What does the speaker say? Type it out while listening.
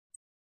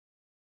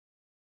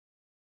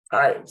All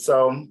right,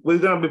 so we're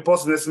gonna be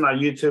posting this on our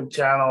YouTube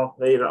channel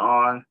later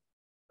on.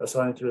 That's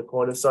why I need to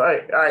record it. So, all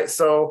right.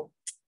 So,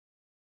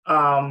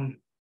 um,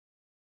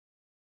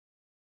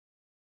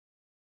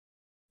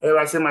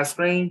 everybody see my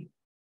screen?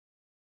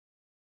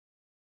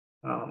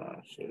 Oh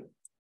no, shoot.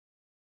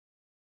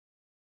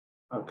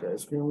 Okay,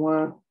 screen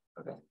one.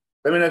 Okay,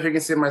 let me know if you can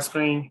see my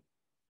screen.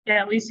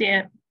 Yeah, we see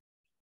it.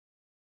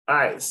 All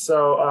right,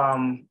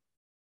 so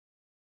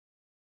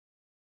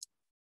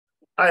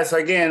all right, so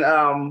again,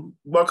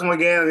 welcome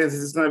again. This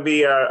is going to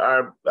be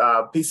our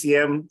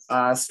PcM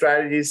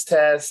strategies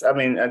test.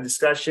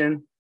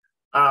 Discussion.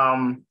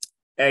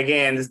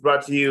 Again, this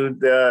brought to you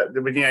the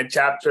Virginia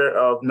chapter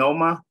of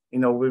VANOMA. You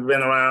know, we've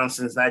been around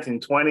since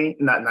 1920,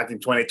 not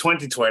 1920,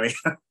 2020. It's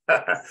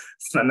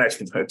not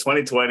 1920,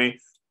 2020.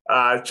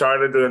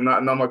 Chartered the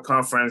VANOMA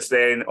conference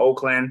there in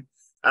Oakland.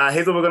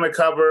 Here's what we're going to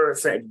cover: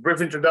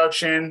 brief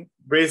introduction,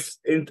 brief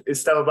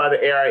stuff about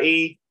the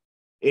ARE.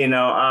 You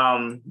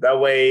know, that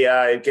way,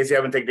 in case you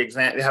haven't taken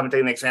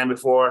the exam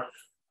before,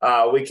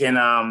 we can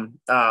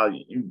at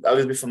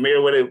least be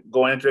familiar with it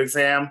going into the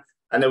exam.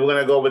 And then we're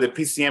going to go over the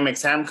PcM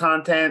exam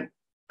content,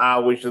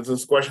 which is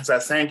those questions I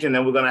sent you. And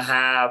then we're going to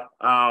have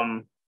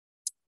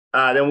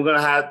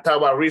talk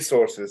about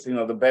resources. You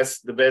know, the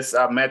best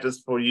methods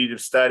for you to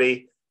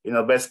study. You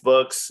know, best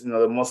books. You know,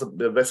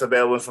 the best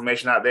available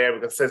information out there,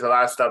 because there's a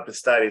lot of stuff to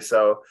study.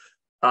 So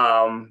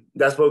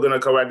that's what we're going to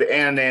cover at the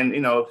end. And,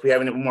 you know, if we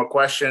have any more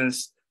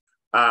questions,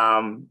 we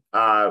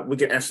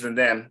can answer them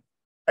then.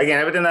 Again,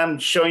 everything I'm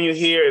showing you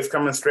here is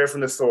coming straight from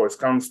the source,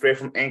 coming straight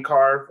from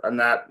NCARB. I'm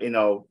not, you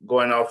know,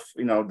 going off,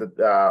 you know,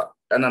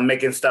 and I'm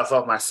making stuff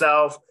up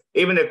myself.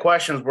 Even the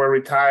questions were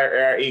retired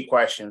ARE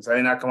questions. I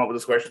did not come up with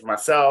those questions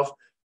myself.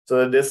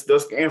 So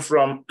those came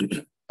from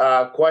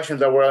questions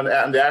that were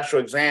on the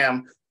actual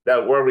exam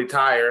that were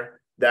retired,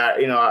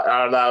 that, you know,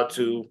 are allowed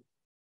to,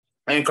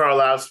 NCARB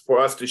allows for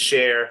us to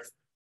share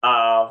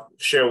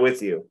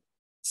with you.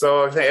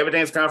 So I think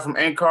everything's coming from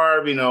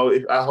NCARB. You know,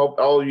 I hope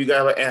all of you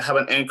guys have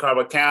an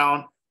NCARB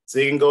account, so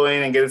you can go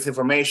in and get this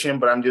information.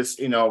 But I'm just,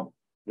 you know,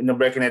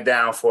 breaking it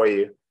down for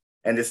you.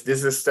 And this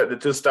is the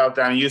two stuff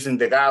that I'm using: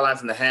 the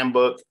guidelines and the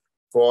handbook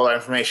for all our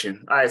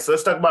information. All right, so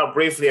let's talk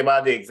briefly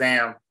about the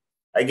exam.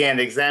 Again,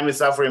 the exam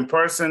is offered in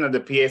person at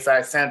the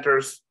PSI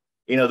centers.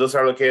 You know, those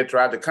are located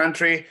throughout the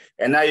country,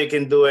 and now you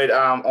can do it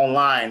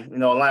online. You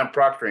know, online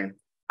proctoring.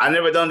 I've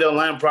never done the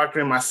online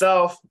proctoring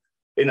myself.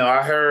 You know,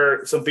 I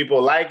heard some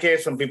people like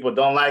it, some people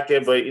don't like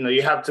it, but, you know,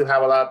 you have to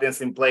have a lot of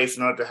things in place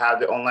in order to have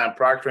the online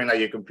proctoring. Like,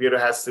 your computer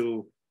has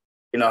to,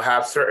 you know,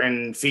 have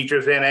certain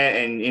features in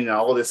it, and, you know,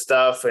 all this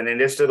stuff. And then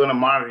they're still going to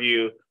monitor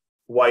you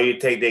while you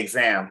take the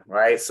exam,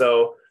 right?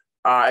 So,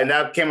 and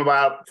that came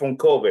about from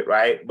COVID,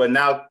 right? But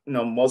now, you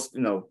know, most,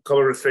 you know,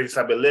 COVID restrictions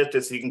have been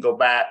lifted, so you can go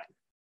back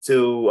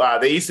to,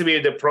 they used to be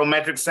the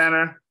Prometric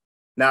Center.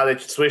 Now they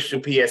switched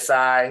to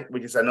PSI,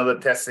 which is another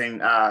testing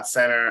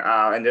center,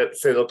 and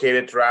it's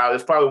located throughout.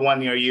 There's probably one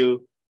near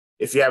you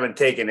if you haven't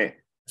taken it.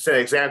 So the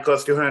exam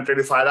costs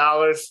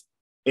 $235,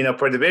 you know,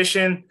 per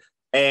division.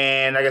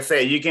 And like I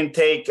said, you can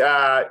take,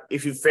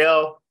 if you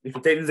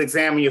take this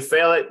exam and you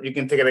fail it, you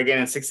can take it again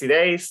in 60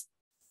 days.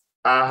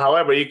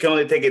 However, you can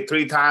only take it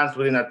 3 times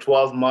within a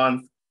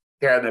 12-month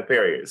calendar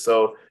period.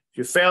 So if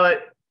you fail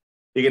it,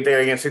 you can take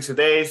it again in 60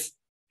 days.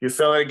 You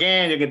fail it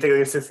again, you can take it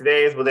in 60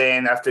 days, but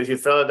then after you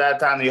fail it that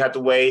time, you have to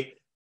wait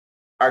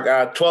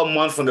 12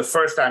 months from the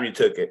first time you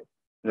took it.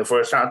 The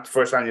first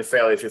time you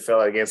fail it, if you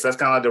fail it again. So that's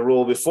kind of like the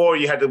rule. Before,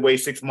 you had to wait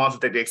 6 months to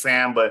take the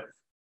exam, but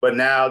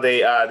now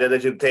they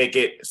let you take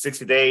it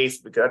 60 days,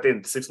 because I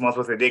think 6 months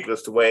was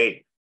ridiculous to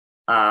wait.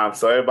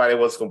 So everybody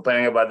was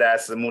complaining about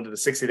that, so they moved to the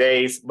 60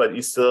 days, but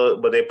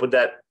they put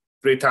that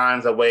 3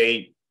 times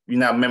away. You're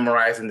not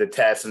memorizing the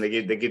test, and they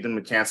give them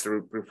a chance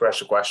to refresh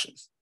the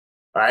questions.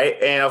 All right.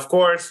 And of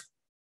course,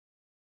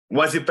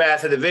 once you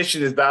pass a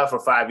division, it's valid for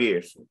 5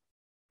 years.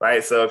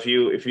 Right. So if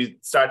you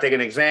start taking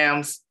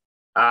exams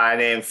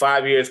and then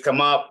 5 years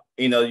come up,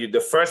 you know,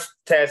 the first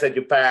test that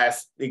you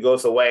pass, it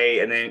goes away.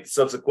 And then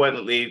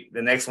subsequently,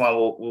 the next one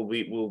will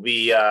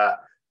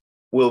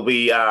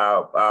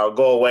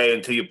go away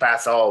until you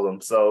pass all of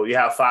them. So you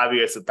have 5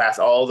 years to pass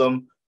all of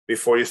them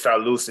before you start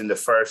losing the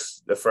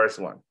first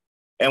one.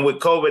 And with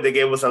COVID, they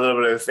gave us a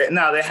little bit of,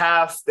 now they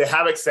have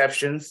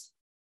exceptions.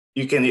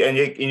 You can ask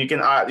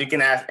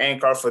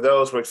NCARB for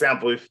those. For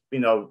example, if, you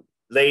know,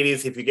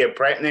 ladies, if you get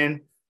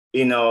pregnant,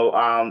 you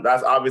know,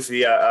 that's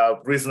obviously a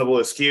reasonable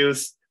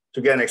excuse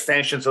to get an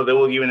extension. So they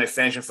will give you an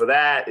extension for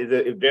that.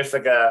 If there's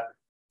like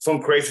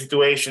some crazy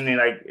situation, and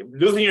like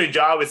losing your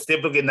job is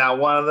typically not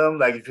one of them.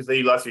 Like if you say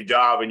you lost your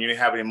job and you didn't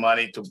have any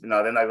money to, you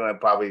know, they're not going to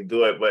probably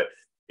do it. But,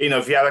 you know,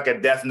 if you have like a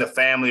death in the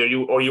family,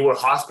 or you were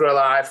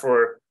hospitalized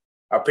for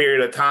a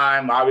period of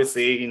time,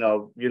 obviously, you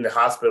know, you're in the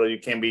hospital, you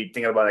can't be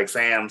thinking about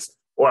exams.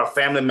 Or a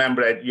family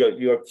member that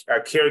you're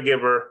a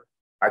caregiver,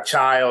 a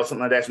child,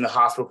 something like that's in the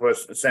hospital for a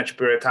essential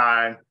period of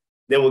time,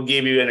 they will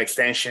give you an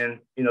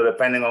extension, you know,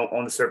 depending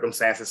on the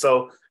circumstances.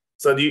 So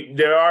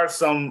there are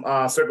some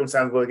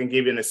circumstances where they can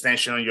give you an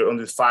extension on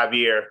this 5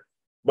 year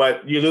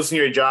But you losing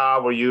your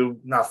job, or you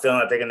not feeling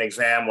like taking an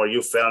exam, or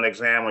you fail an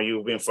exam, or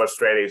you being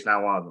frustrated, it's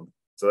not one of them.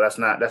 So that's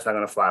not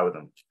going to fly with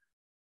them.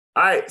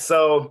 All right.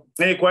 So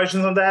any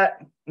questions on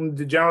that?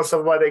 The general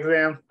stuff about the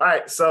exam. All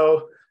right.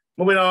 So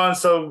moving on.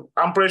 So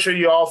I'm pretty sure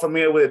you're all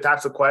familiar with the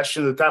types of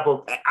questions, the type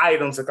of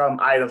items. They call them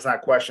items,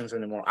 not questions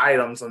anymore.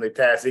 Items on the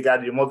test. You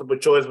got your multiple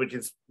choice, which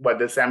is what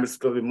the exam is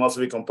going to be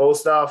mostly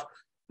composed of.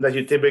 That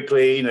you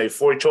typically, your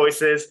 4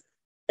 choices.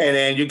 And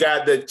then you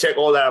got the check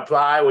all that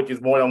apply, which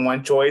is more than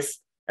one choice.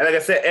 And like I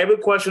said, every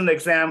question in the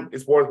exam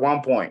is worth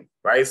 1 point,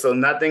 right? So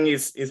nothing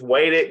is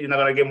weighted. You're not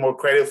going to get more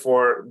credit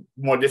for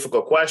more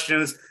difficult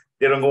questions.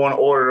 They don't go in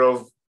order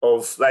of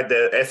like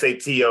the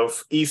SAT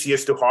of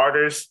easiest to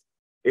hardest.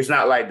 It's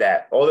not like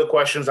that. All the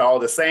questions are all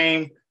the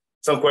same.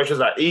 Some questions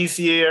are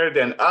easier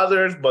than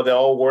others, but they're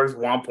all worth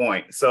 1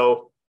 point.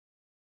 So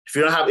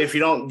if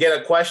you don't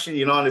get a question,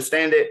 you don't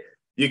understand it,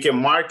 you can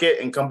mark it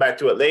and come back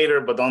to it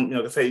later, but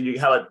don't, say you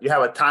have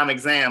a time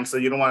exam, so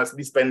you don't want to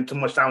be spending too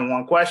much time on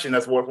one question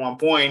that's worth 1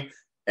 point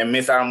and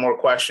miss out on more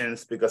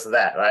questions because of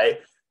that, right?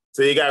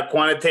 So you got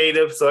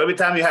quantitative. So every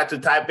time you have to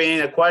type in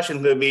a question,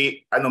 it's going to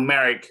be a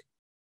numeric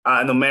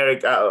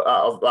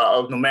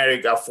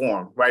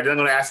form, right? They're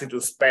going to ask you to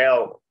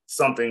spell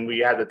something where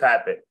you have to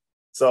type it.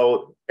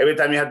 So every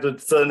time you have to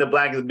fill in the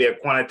blank, it'll be a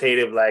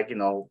quantitative, and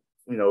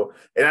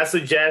I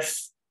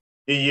suggest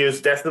you use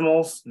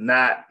decimals,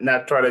 not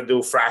try to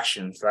do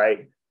fractions,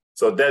 right?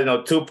 So that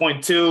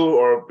 2.2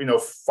 or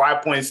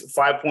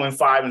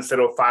 5.5 instead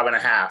of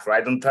 5.5,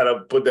 right? Don't try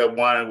to put that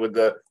one with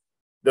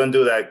don't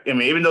do that. I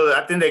mean, even though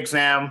I think the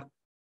exam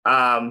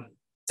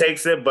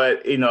takes it,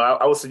 but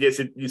I would suggest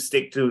you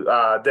stick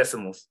to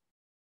decimals.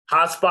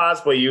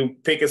 Hotspots, where you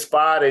pick a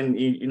spot and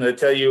they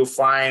tell you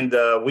find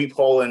the weep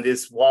hole in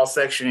this wall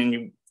section,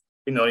 and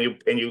you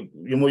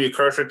move your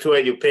cursor to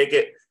it, you pick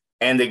it.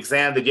 And the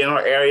general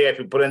area, if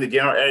you put in the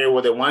general area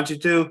where they want you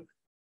to,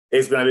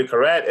 it's going to be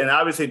correct. And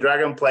obviously,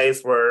 drag and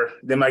place, where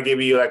they might give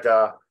you like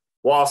a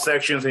wall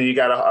sections, and you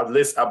got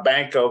a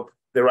bank of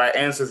the right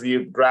answers.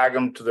 You drag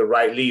them to the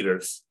right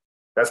leaders.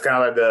 That's kind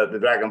of like the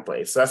drag and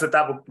place. So that's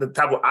the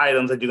type of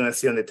items that you're going to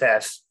see on the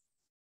test,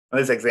 on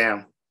this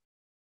exam.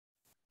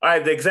 All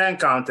right, the exam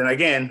content.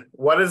 Again,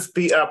 what is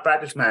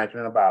practice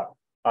management about?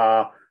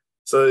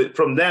 So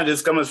from them, this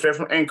is coming straight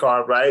from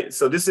NCARB, right?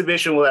 So this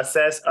division will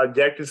assess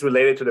objectives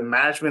related to the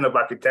management of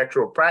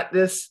architectural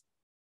practice,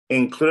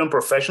 including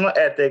professional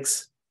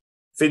ethics,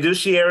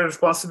 fiduciary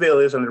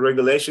responsibilities, and the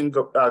regulation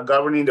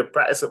governing the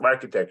practice of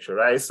architecture,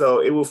 right? So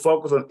it will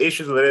focus on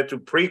issues related to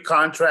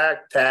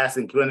pre-contract tasks,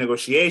 including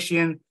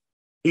negotiation,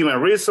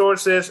 human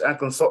resources, and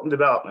consultant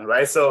development,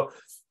 right? So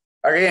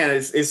again,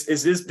 this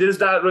is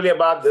not really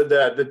about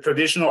the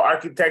traditional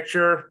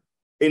architecture,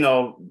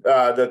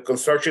 the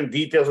construction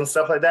details and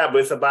stuff like that,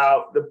 but it's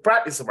about the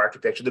practice of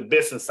architecture, the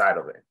business side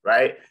of it,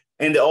 right?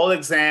 In the old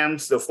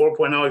exams, the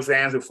 4.0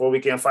 exams before we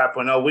came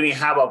 5.0, we didn't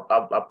have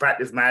a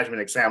practice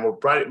management exam or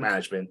project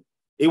management.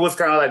 It was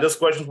kind of like those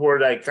questions were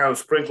like kind of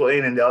sprinkled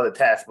in the other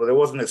tests, but it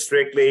wasn't a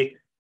strictly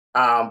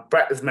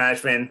practice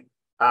management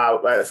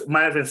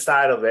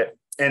side of it.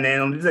 And then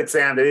on this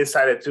exam, they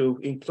decided to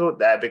include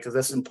that because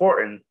that's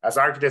important. As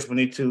architects, we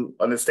need to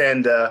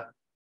understand the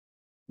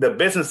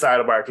business side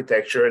of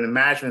architecture and the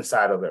management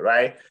side of it,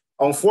 right?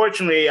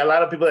 Unfortunately, a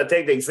lot of people that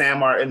take the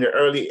exam are in the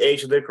early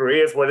age of their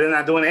careers where they're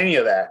not doing any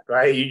of that,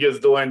 right? You're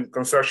just doing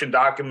construction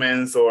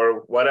documents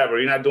or whatever.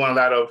 You're not doing a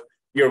lot of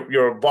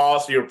your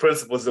boss, your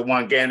principal is the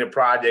one getting the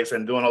projects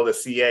and doing all the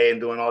CA and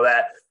doing all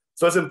that.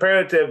 So it's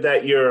imperative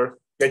that you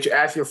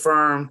ask your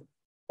firm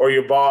or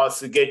your boss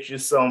to get you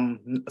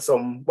some.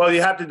 Well,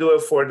 you have to do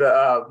it for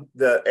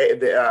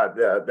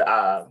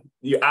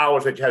your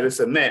hours that you have to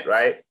submit,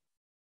 right?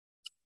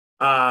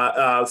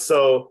 Your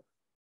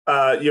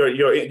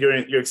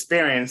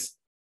experience.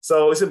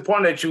 So it's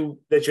important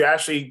that you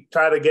actually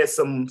try to get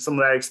some of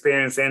that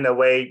experience in. That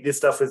way, this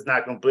stuff is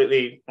not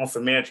completely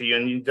unfamiliar to you,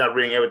 and you're not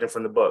reading everything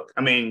from the book.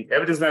 I mean,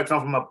 everything's going to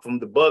come from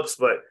the books,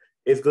 but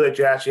it's good that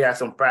you actually have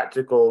some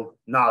practical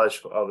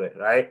knowledge of it,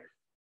 right?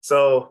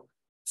 So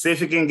see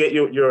if you can get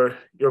your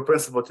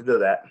principal to do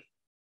that,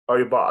 or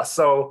your boss.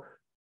 So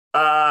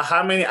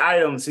how many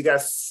items? You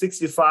got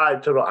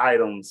 65 total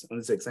items on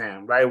this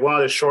exam, right? One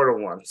of the shorter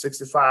ones,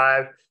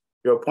 65.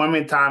 Your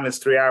appointment time is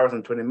 3 hours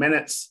and 20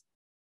 minutes.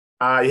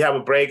 You have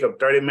a break of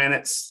 30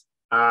 minutes.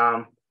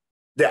 The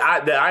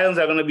items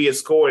that are going to be a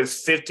score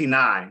is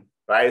 59,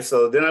 right?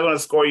 So they're not going to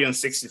score you in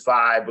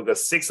 65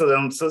 because six of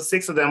them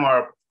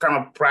are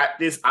kind of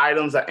practice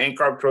items that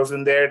NCARB throws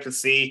in there to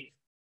see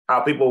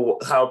how people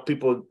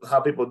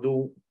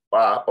do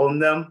on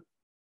them.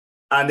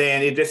 And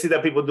then if they see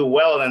that people do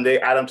well, then they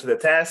add them to the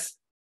test.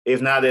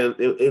 If not, they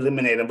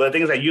eliminate them. But the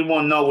thing is that you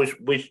won't know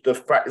which the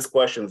practice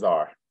questions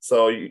are.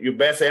 So your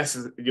best bet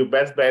is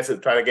to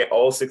try to get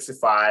all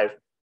 65,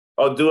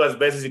 or do as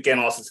best as you can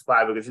all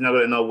 65, because you're not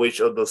going to know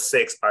which of those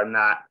 6 are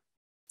not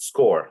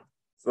scored.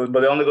 So, but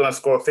they're only going to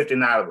score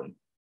 59 of them.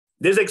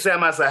 This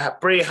exam has a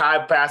pretty high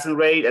passing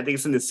rate. I think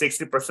it's in the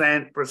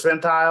 60%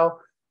 percentile.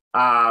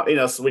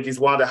 which is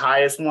one of the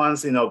highest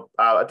ones.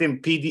 I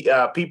think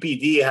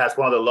PPD has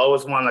one of the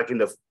lowest ones, like in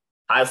the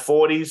high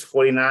 40s,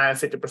 49,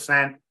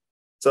 50%.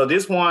 So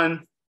this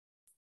one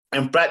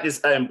in practice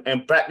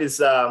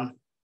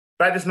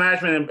practice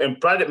management and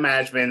project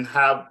management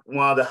have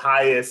one of the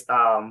highest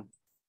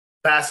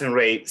passing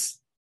rates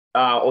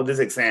of this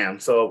exam.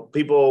 So most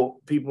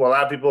people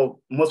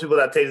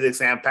that take the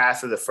exam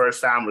pass it the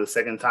first time or the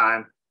second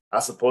time,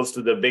 as opposed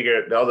to the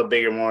other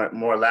bigger,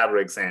 more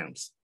elaborate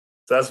exams.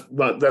 So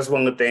that's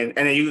one good thing.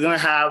 And then you're gonna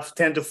have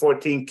 10 to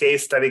 14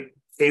 case study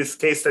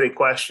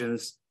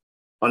questions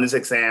on this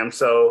exam.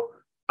 So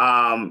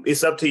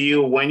it's up to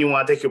you when you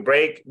want to take your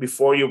break.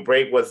 Before your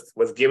break was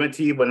given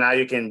to you, but now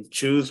you can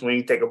choose when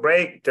you take a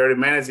break. 30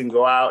 minutes, you can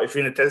go out. If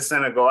you're in the test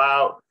center, go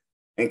out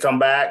and come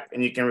back,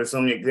 and you can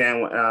resume your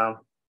exam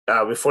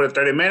before the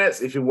 30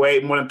 minutes. If you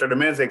wait more than 30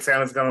 minutes, the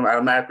exam is going to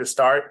automatically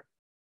start.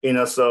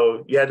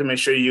 So you have to make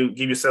sure you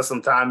give yourself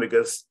some time,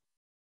 because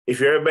if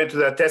you've ever been to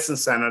that testing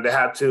center,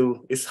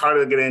 it's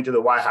harder to get into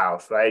the White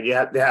House, right?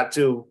 They have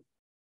to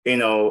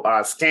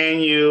scan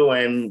you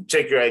and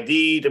check your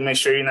ID to make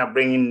sure you're not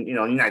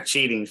you're not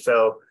cheating.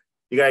 So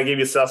you got to give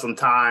yourself some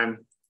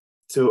time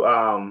to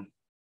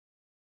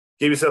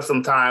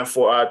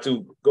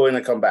to go in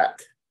and come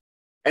back.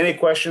 Any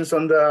questions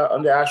on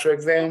the actual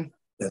exam?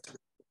 Yes.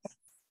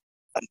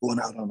 I'm going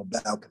out on the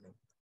balcony.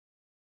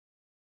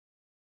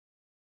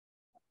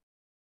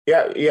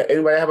 Yeah.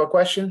 Anybody have a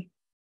question?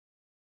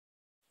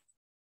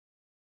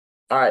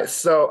 All right.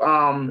 So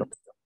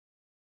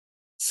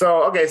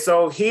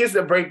here's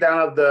the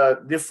breakdown of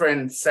the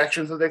different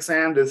sections of the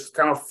exam. There's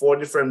kind of 4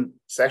 different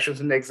sections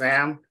in the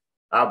exam.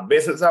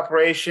 Business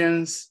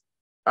operations,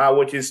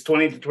 which is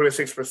 20 to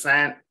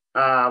 26%.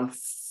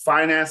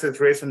 Finances,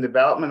 risk and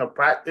development, or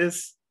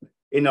practice.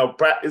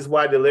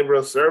 Practice-wide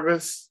delivery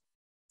services,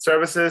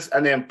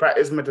 and then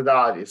practice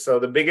methodology. So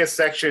the biggest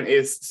section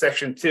is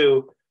section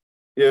 2,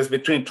 is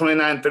between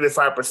 29 and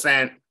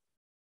 35%.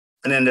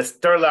 And then the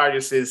third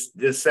largest is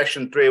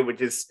section 3, which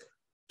is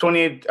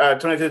 20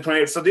 to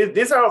 28. So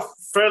these are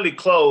fairly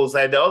close.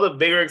 Like the other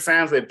bigger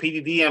exams, like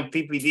PDD and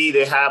PPD,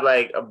 they have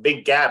like a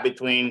big gap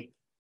between.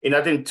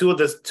 I think two of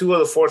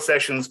the 4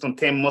 sections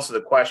contain most of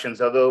the questions.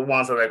 The other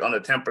ones are like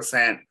under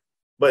 10%.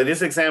 But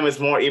this exam is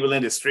more evenly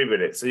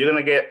distributed. So you're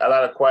going to get a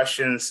lot of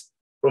questions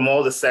from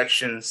all the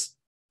sections,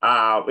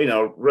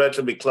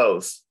 relatively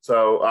close.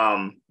 So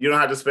you don't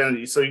have to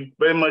spend. So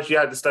pretty much you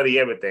have to study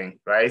everything,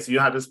 right? So you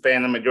don't have to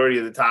spend the majority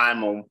of the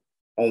time on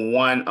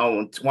one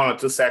or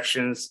 2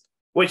 sections.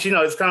 Which,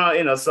 it's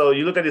kind of, so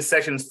you look at these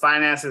sections: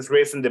 finances,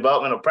 risk and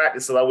development, or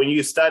practice. So like when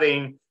you're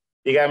studying,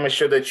 you got to make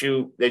sure that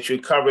you're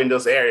covering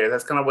those areas.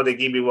 That's kind of what they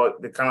give you,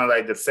 the kind of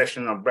like the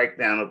section of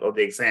breakdown of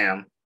the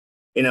exam,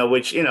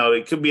 which,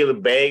 it could be a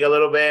little vague a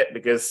little bit,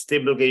 because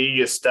typically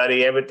you just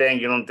study everything.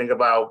 You don't think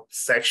about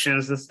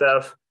sections and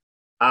stuff.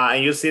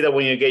 And you'll see that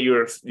when you get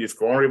your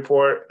scoring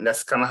report,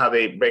 that's kind of how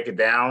they break it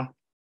down.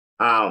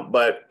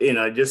 But,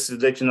 just to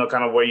let you know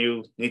kind of where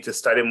you need to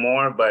study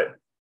more. But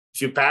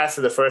if you pass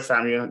it the first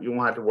time, you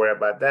won't have to worry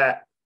about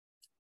that.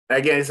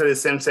 Again, these are the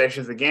same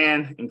sections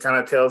again, and kind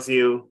of tells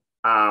you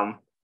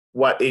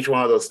what each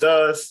one of those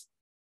does.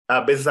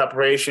 Business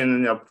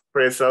operation,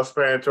 pretty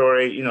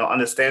self-explanatory,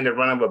 understand the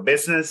running of a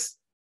business.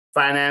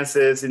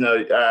 Finances,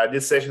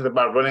 this section is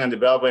about running and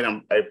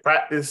developing a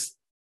practice,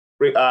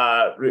 paying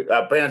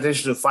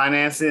attention to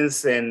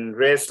finances and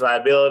risks,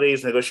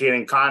 liabilities,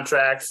 negotiating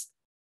contracts,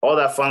 all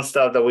that fun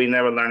stuff that we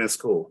never learn in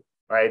school,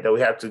 right? That we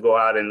have to go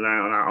out and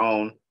learn on our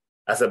own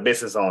as a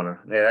business owner.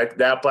 Yeah,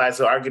 that applies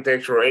to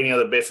architecture or any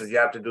other business. You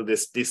have to do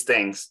these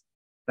things,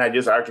 not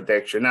just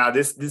architecture. Now,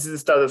 this is the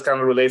stuff that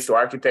kind of relates to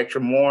architecture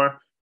more.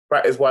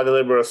 Practice-wide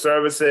delivery of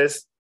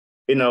services,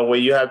 where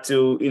you have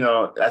to,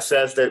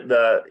 assess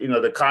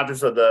the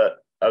contents of the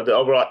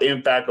overall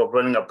impact of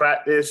running a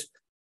practice.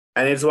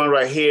 And this one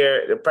right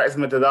here, the practice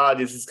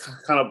methodologies, is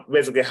kind of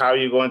basically how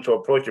you're going to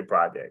approach your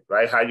project,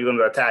 right? How you're going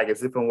to attack it.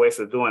 It's different ways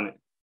of doing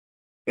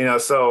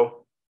it.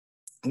 So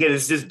again,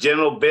 it's just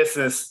general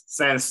business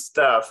sense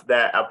stuff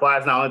that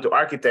applies not only to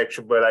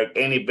architecture, but like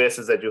any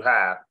business that you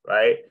have,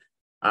 right?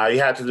 You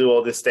have to do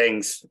all these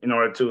things in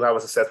order to have a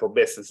successful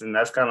business. And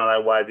that's kind of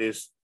like why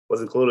this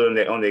was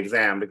included on the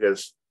exam,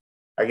 because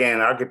again,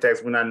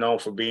 architects, we're not known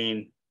for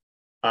being,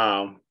 we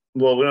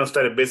don't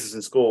study business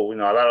in school. A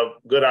lot of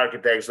good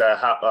architects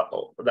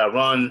that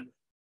run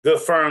good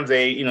firms,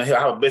 they,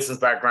 have a business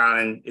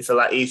background, and it's a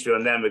lot easier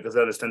on them because they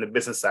understand the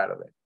business side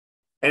of it.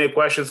 Any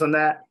questions on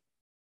that?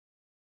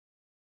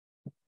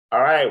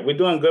 All right, we're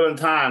doing good on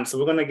time, so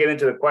we're going to get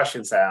into the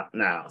questions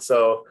now.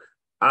 So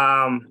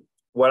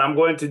what I'm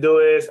going to do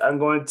is I'm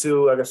going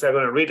to, like I said, I'm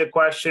going to read the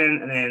question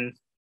and then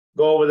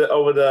go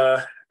over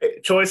the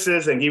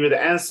choices and give you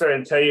the answer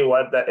and tell you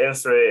what the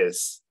answer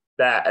is.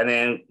 And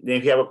then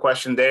if you have a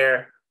question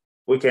there,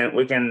 we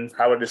can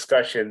have a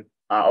discussion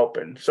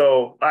open. So,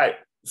 all right,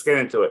 let's get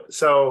into it.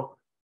 So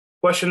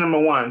question number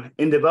 1,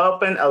 in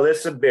developing a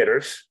list of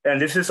bidders,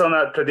 and this is on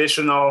a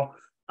traditional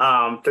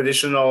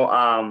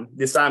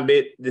design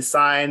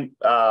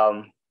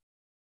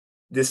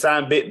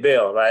design bid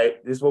build,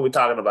 right? This is what we're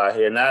talking about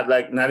here. Not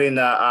in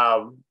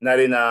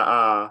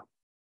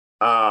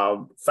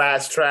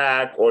fast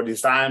track or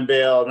design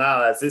build. No,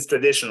 that's this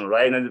traditional,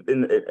 right?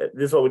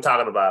 This is what we're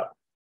talking about.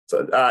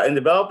 So in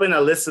developing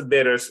a list of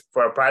bidders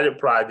for a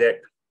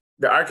project,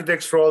 the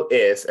architect's role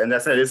is, and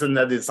that's it, this is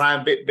the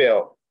design bid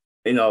build,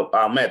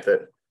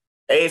 method.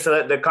 A,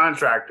 select the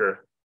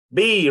contractor.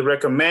 B,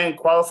 recommend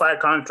qualified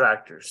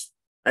contractors.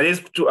 And this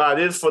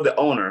is for the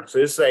owner. So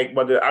it's like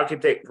what the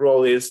architect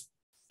role is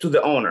to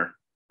the owner,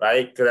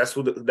 right? Because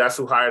that's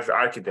who hires the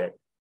architect.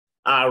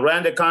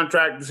 Run the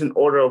contractors in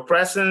order of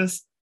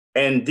presence.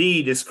 And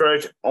D,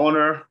 discourage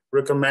owner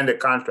recommended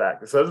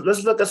contractors. So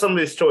let's look at some of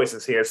these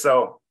choices here.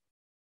 So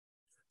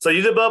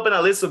you're developing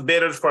a list of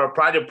bidders for a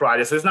project.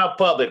 So it's not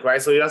public,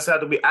 right? So you don't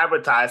have to be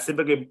advertised.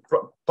 Typically,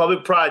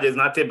 public projects,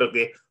 not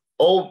typically,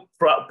 old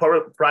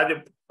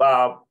projects,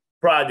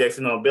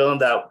 building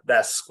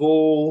that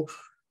school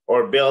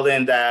or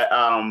building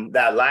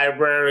that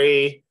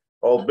library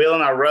or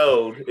building a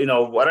road,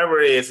 whatever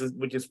it is,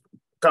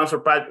 comes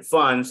from private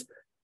funds.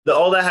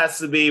 All that has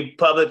to be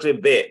publicly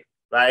bid,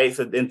 right?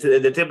 So they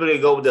typically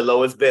go with the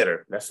lowest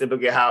bidder. That's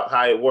typically how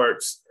it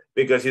works,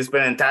 because you're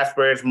spending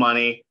taxpayers'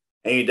 money,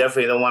 and you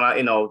definitely don't want to,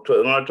 in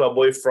order to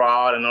avoid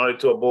fraud, in order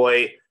to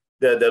avoid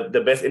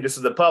the best interest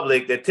of the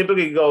public, they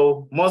typically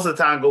most of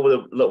the time go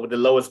with the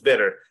lowest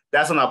bidder.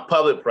 That's on a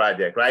public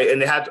project, right?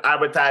 And they have to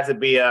advertise it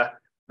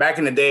back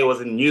in the day, it was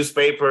in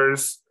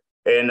newspapers.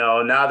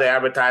 Now they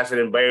advertise it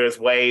in various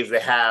ways. They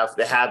have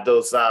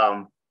those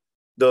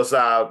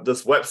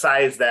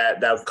websites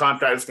that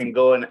contractors can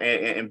go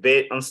and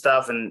bid on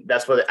stuff, and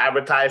that's where they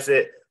advertise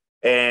it.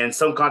 And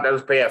some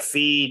contractors pay a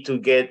fee to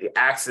get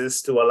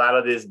access to a lot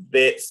of these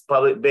bids,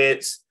 public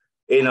bids.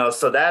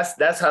 So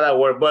that's how that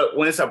works. But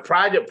when it's a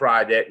project,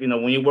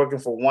 when you're working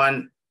for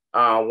one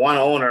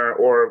owner,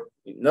 or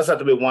it doesn't have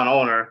to be one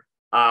owner,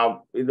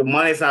 the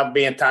money's not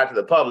being tied to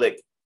the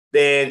public,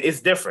 then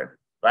it's different,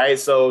 right?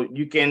 So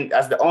you can,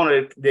 as the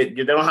owner, they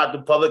don't have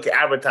to publicly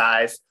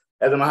advertise.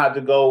 They don't have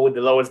to go with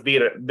the lowest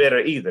bidder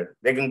either.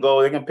 They can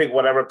pick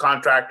whatever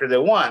contractor they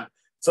want.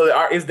 So the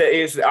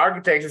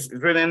architect is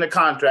written in the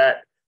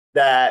contract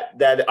that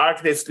the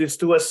architect is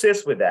to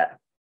assist with that.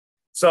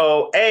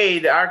 So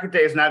the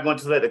architect is not going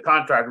to let the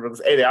contractor, because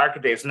the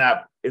architect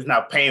is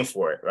not paying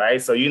for it, right?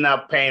 So you're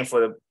not paying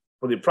for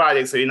the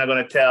project, so you're not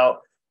going to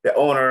tell the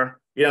owner,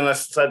 you're not going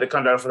to select the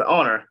contractor for the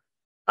owner.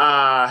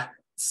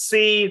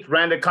 C,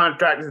 run the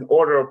contractors in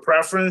order of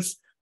preference.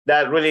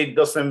 That really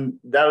doesn't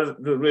work.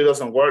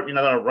 You're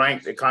not going to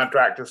rank the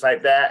contractors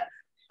like that.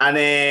 And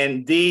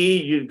then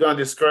D, you're going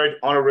to discourage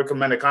owner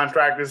recommended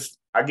contractors.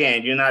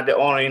 Again, you're not the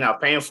owner, you're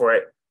not paying for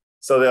it.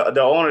 So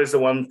the owner is the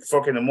one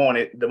forking the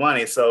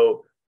money.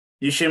 So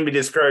you shouldn't be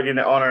discouraging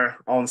the owner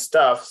on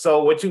stuff.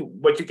 So what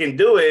you can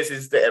do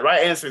is the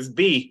right answer is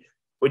B,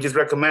 which is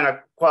recommend a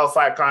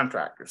qualified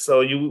contractor.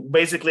 So you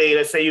basically,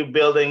 let's say you're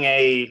building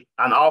an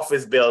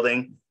office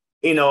building.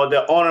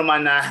 The owner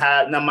might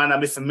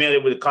not be familiar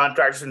with the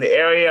contractors in the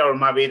area, or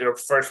might be their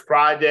first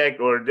project,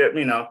 or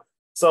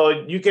So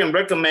you can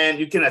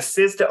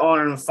assist the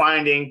owner in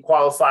finding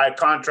qualified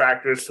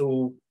contractors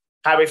who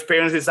have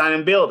experience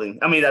designing building.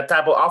 That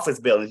type of office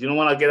buildings. You don't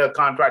want to get a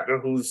contractor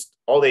who's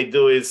all they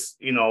do is,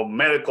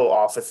 medical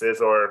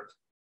offices or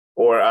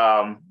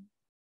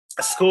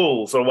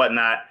schools or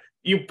whatnot.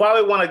 You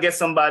probably want to get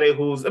somebody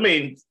who's,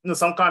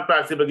 some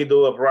contractors typically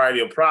do a variety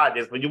of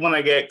projects, but you want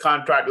to get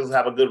contractors who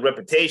have a good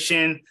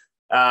reputation,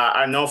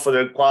 are known for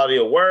their quality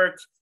of work,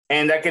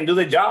 and that can do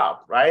the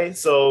job, right?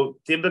 So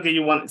typically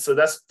you want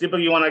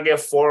to get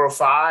 4 or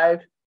 5,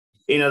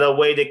 the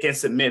way they can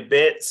submit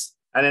bids.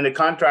 And then the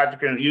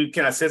contractor you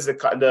can assist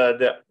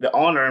the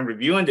owner in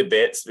reviewing the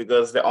bids,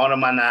 because the owner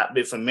might not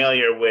be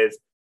familiar with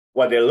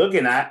what they're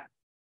looking at.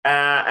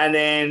 And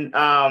then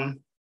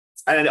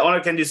the owner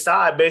can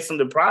decide based on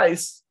the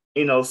price,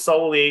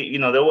 solely,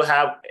 they will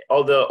have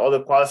all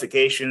the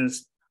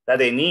qualifications that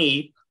they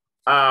need.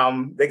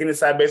 They can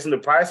decide based on the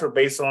price, or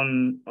based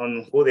on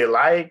who they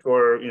like,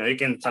 or, you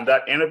can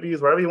conduct interviews,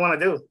 whatever you want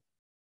to do.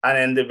 And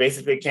then they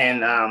basically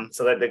can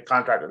select the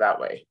contractor that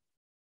way.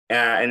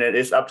 And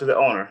it's up to the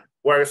owner.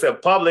 Where I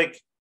said public,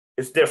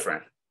 it's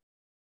different.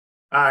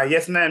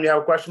 Yes, ma'am. You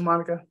have a question,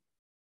 Monica?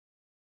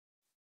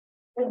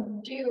 I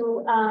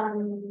do.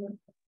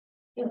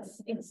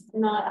 It's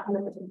not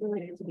 100%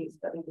 related to these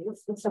studies.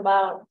 It's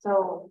about,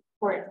 so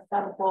for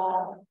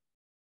example,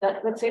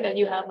 that let's say that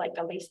you have like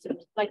a list of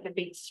like the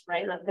bids,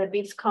 right? Like the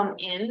bids come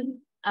in,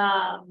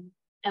 and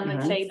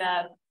let's say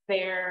that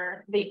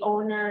they're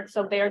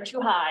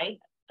too high,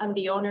 and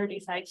the owner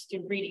decides to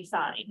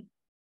redesign.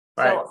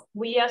 Right. So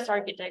we as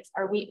architects,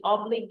 are we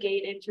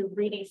obligated to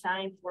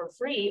redesign for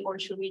free, or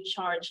should we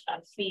charge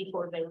a fee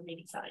for the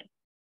redesign?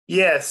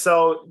 Yes,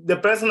 so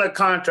depends on the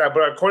contract,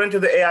 but according to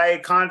the AIA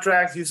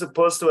contracts, you're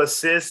supposed to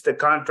assist the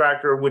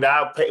contractor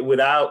without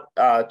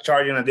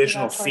charging an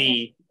additional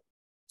fee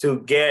to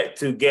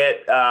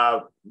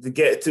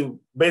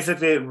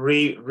basically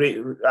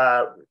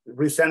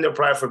resend the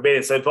price for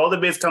bidding. So if all the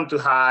bids come too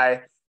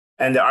high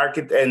and the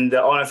architect and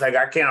the owner's like,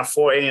 I can't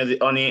afford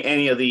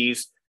any of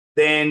these,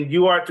 then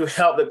you are to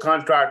help the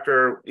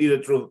contractor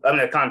either through,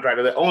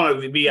 the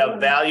owner via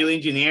value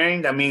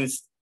engineering. That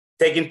means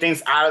taking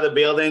things out of the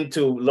building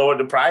to lower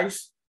the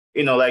price.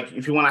 Like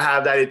if you want to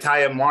have that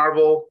Italian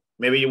marble,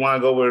 maybe you want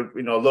to go with,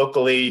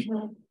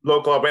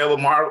 local available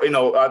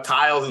marble,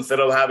 tiles instead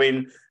of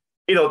having,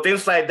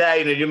 things like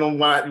that. You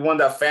want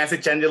that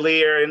fancy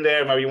chandelier in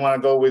there. Maybe you want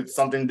to go with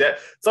something that,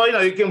 so,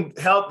 you can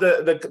help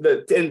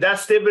and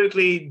that's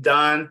typically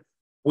done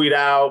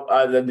without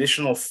the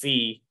additional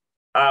fee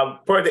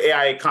per the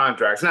AIA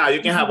contracts. Now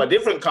you can have a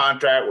different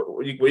contract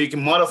where you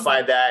can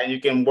modify that and you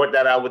can work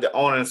that out with the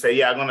owner and say,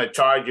 yeah, I'm going to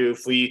charge you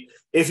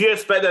if you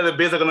expect that the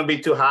bills are going to be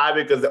too high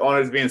because the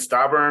owner is being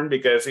stubborn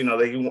because,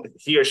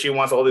 he or she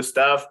wants all this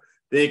stuff,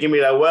 then you can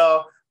be like,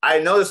 well, I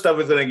know this stuff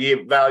is going to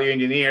give value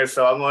engineers,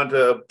 so I'm going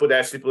to put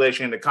that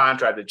stipulation in the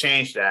contract to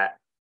change that.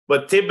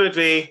 But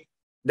typically,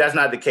 that's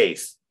not the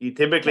case.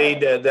 Typically,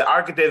 the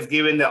architect is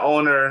giving the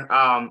owner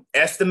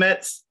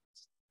estimates,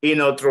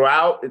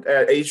 throughout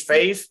each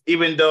phase,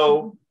 even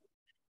though,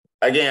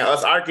 again,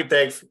 us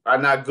architects are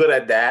not good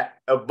at that,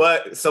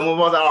 but some of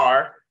us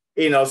are.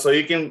 So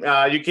you can,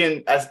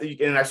 as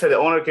I said, the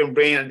owner can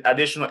bring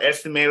additional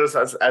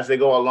estimators as they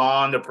go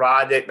along the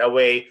project. That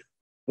way,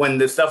 when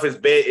the stuff is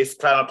bid, it's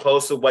kind of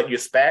close to what you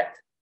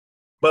expect.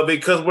 But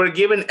because we're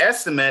giving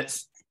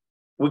estimates,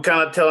 we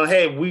kind of tell them,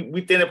 hey,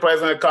 we think the price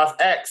is going to cost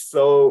X.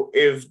 So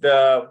if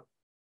the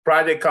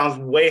project comes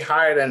way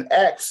higher than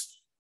X,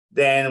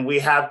 then we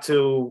have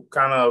to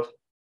kind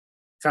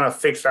of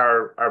fix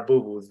our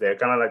boo-boos there,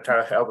 kind of like try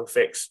to help it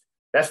fix.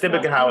 That's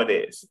typically how it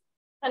is.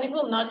 And it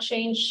will not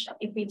change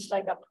if it's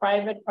like a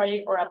private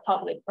project or a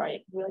public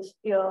project. Will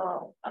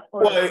still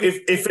afford. Well, if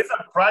it's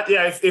a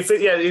project,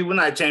 it will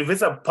not change. If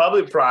it's a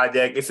public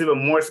project, it's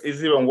even worse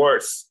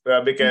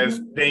because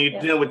then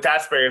you deal with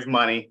taxpayers'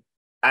 money,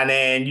 and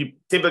then you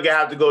typically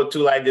have to go to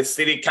like the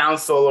city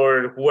council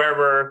or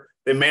whoever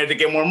the mayor to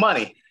get more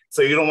money.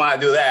 So you don't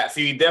want to do that.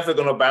 So you're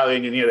definitely going to value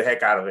engineer the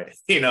heck out of it.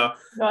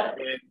 Got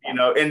it.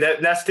 And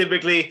that's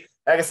typically,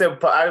 like I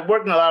said, I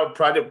work in a lot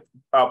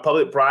of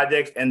public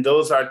projects, and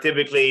those are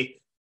typically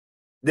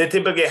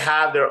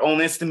have their own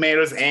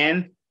estimators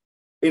and,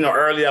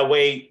 early that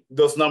way,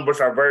 those numbers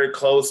are very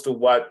close to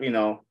what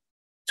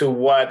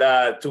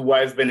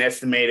has been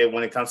estimated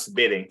when it comes to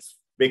bidding.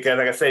 Because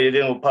like I said, you're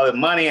dealing with public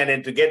money, and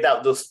then to get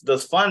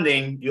those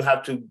funding, you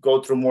have to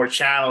go through more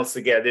channels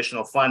to get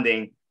additional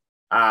funding.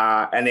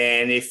 And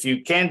then if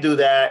you can't do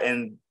that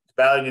and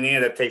value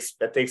engineer,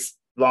 that takes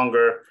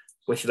longer,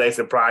 which delays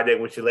the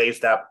project, which delays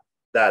that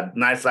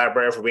nice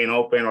library for being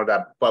open or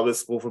that public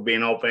school for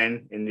being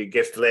open, and it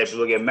gets delayed.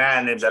 People get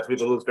mad, and that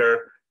people lose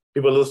their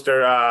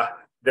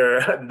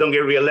don't get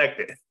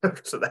reelected.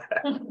 So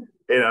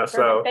that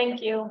so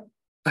thank you.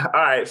 All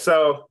right.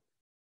 So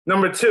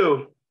number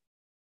 2,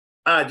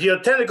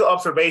 geotechnical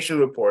observation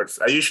reports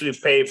are usually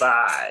paid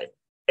by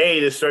A,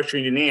 the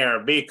structural engineer,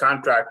 B,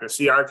 contractor,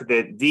 C,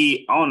 architect,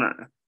 D,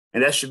 owner.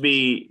 And that should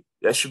be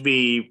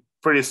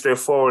pretty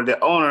straightforward.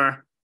 The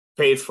owner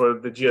pays for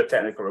the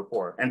geotechnical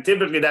report. And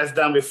typically that's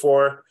done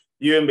before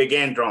you even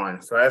begin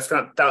drawing. So that's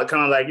kind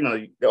of like,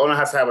 the owner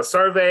has to have a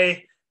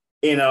survey,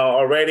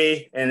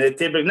 already. And they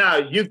typically, now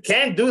you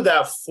can do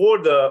that for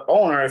the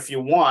owner if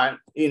you want,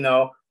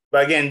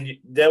 but again,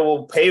 they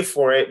will pay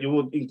for it. You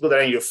will include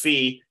that in your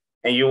fee,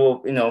 and he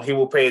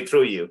will pay it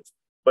through you.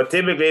 But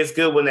typically it's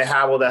good when they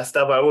have all that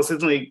stuff. I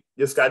recently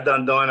just got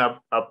done doing a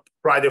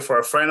project for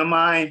a friend of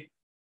mine.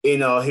 He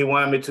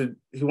wants to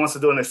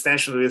do an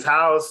extension to his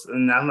house.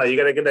 And I'm like, you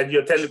got to get that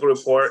geotechnical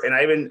report. And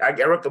I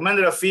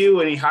recommended a few,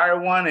 and he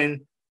hired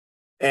one,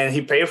 and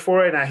he paid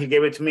for it. And he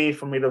gave it to me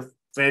for me to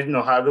finish,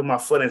 how to do my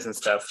footings and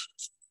stuff.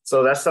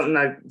 So that's something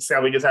that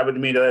just happened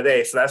to me the other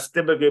day. So that's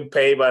typically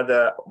paid by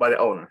the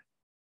owner.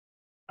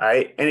 All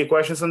right. Any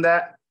questions on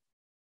that?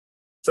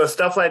 So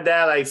stuff like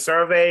that, like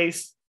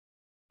surveys,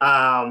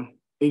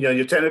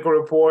 your technical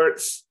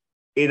reports,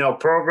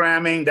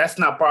 programming, that's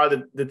not part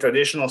of the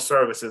traditional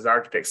services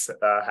architects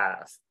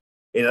have.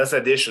 That's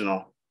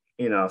additional,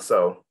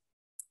 so.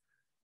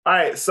 All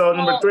right, so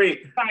number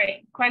 3.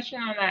 Sorry,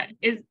 question on that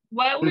is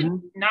what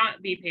would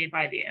not be paid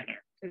by the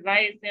owner? Because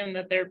I assume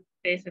that they're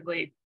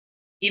basically,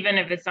 even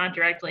if it's not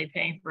directly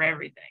paying for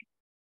everything.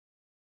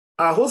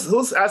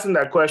 Who's asking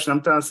that question?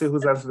 I'm trying to see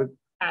who's asking.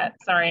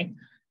 Sorry.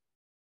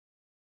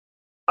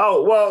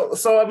 Oh, well,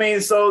 so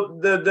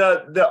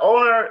the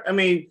owner,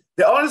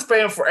 the owner's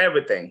paying for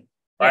everything,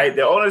 right? Yeah.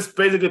 The owner's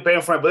basically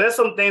paying for it, but there's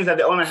some things that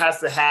the owner has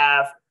to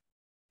have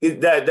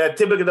that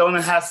typically the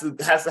owner has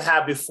to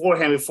have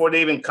beforehand before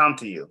they even come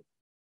to you,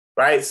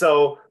 right?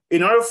 So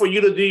in order for you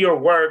to do your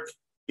work,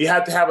 you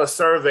have to have a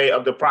survey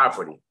of the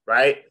property,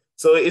 right?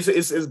 So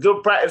it's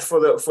good practice for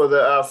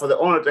the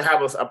owner to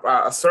have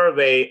a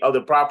survey of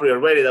the property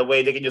already. That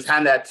way they can just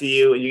hand that to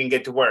you and you can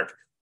get to work.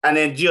 And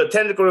then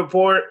geotechnical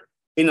report,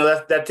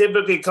 that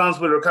typically comes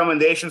with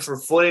recommendations for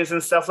footings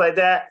and stuff like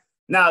that.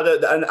 Now,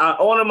 the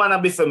owner might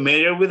not be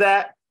familiar with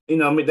that. They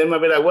might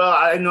be like, well,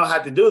 I know how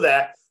to do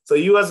that. So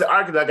you as the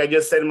architect, like I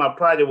just said in my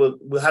project,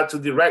 will have to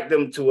direct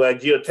them to a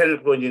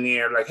geotechnical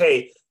engineer, like,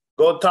 hey,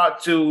 go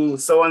talk to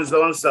so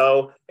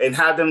and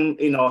have them,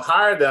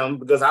 hire them,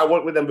 because I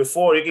worked with them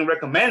before. You can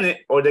recommend it,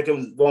 or they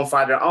can go and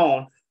find their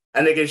own,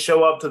 and they can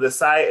show up to the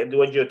site and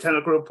do a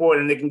geotechnical report,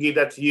 and they can give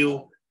that to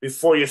you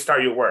before you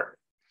start your work.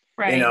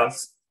 Right.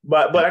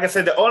 But like I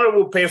said, the owner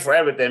will pay for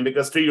everything,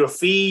 because through your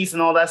fees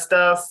and all that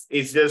stuff,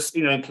 it's just,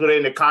 included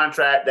in the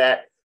contract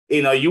that,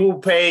 you will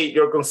pay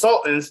your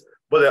consultants,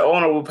 but the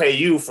owner will pay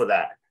you for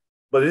that.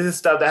 But this is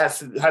stuff that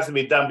has to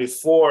be done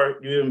before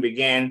you even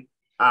begin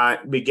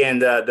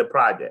the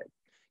project.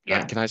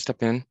 Yeah. Can I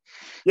step in?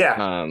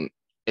 Yeah.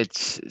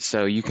 It's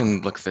so you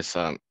can look this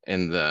up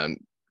in the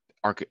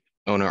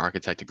owner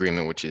architect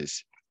agreement, which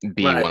is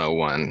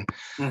B101,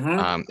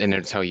 Mm-hmm. and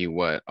it'll tell you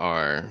what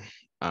are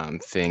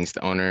things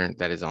the owner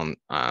that is on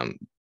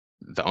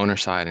the owner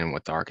side and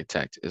what the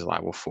architect is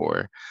liable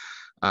for.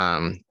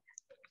 And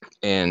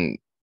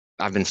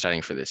I've been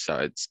studying for this, so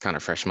it's kind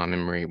of fresh in my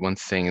memory. One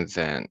thing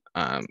that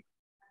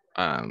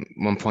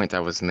one point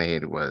that was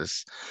made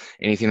was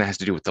anything that has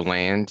to do with the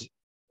land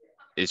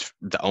is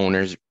the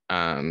owner's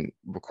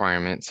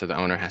requirement, so the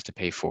owner has to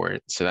pay for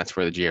it. So that's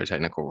where the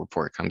geotechnical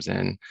report comes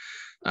in.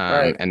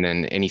 Right. And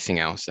then anything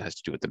else that has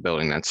to do with the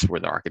building, that's where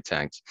the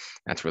architect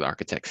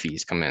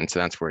fees come in. So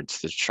that's where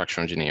it's the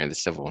structural engineer, the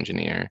civil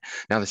engineer.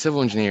 Now the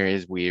civil engineer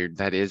is weird.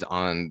 That is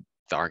on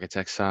the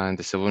architect side.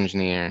 The civil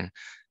engineer,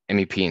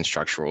 MEP and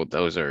structural,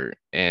 those are,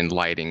 and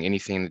lighting,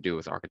 anything to do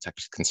with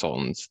architects,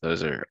 consultants,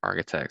 those are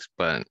architects,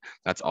 but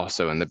that's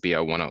also in the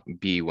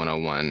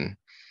B101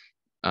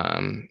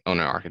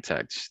 owner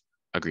architects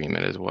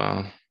agreement as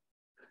well.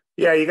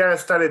 Yeah, you gotta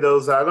study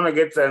those. I'm gonna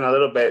get to that in a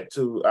little bit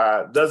too.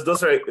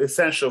 Those are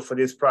essential for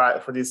these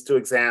two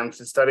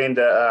exams. Studying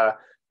the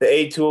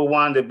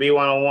A201, the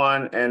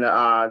B101, and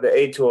the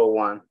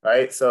A201,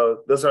 right?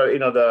 So those are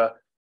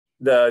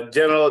the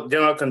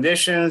general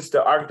conditions,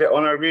 the architect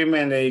owner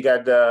agreement, and then you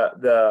got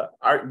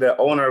the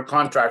owner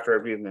contractor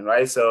agreement,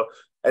 right? So,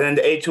 and then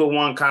the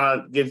A201 kind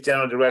of gives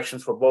general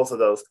directions for both of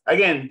those.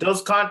 Again,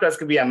 those contracts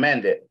can be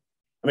amended.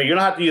 I mean, you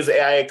don't have to use the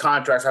AIA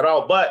contracts at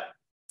all, but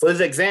for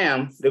this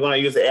exam, they're going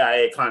to use the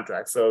AIA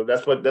contract. So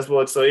that's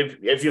what. So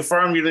if your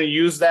firm, you didn't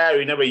use that, or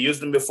you never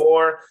used them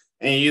before,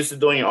 and you're used to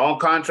doing your own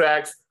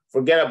contracts,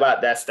 forget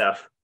about that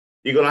stuff.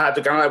 You're going to have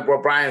to, kind of like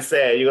what Brian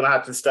said, you're going to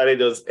have to study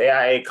those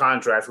AIA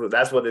contracts.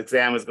 That's what the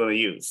exam is going to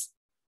use,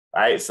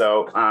 right?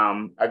 So,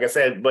 like I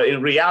said, but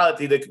in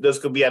reality, those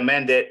could be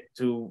amended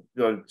to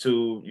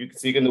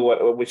you can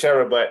do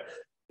whichever, but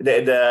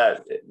they're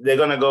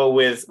going to go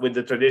with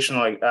the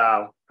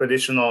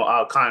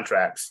traditional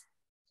contracts.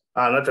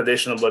 Not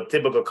traditional, but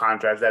typical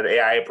contracts that the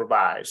AIA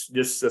provides,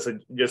 just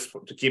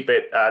to keep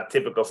it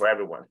typical for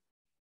everyone.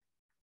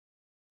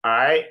 All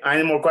right.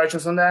 Any more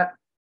questions on that?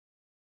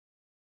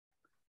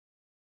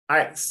 All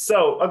right.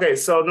 So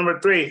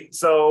number 3.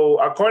 So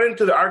according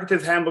to the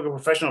Architect's Handbook of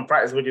Professional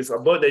Practice, which is a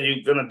book that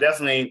you're going to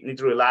definitely need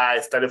to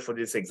study for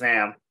this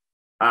exam,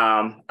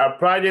 our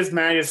project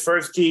manager's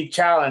first key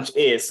challenge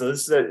is, so this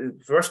is the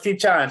first key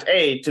challenge,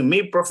 A, to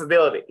meet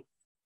profitability,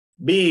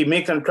 B,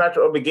 meet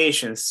contractual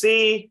obligations,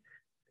 C,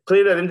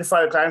 clearly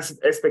identify the client's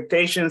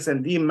expectations,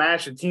 and D,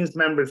 match the team's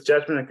members'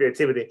 judgment and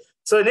creativity.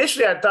 So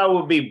initially I thought it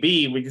would be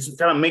B, which is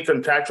kind of make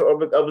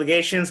contractual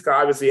obligations,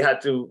 because obviously you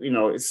have to,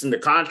 it's in the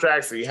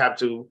contract, so you have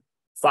to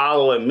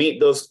follow and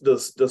meet those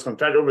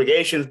contractual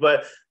obligations.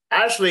 But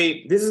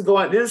actually, this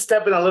is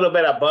stepping a little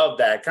bit above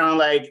that, kind of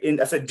like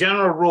as a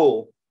general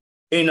rule,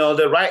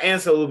 the right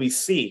answer will be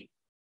C,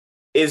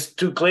 is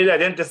to clearly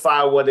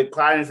identify what the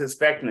client is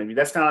expecting of you.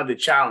 That's kind of the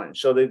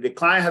challenge. So the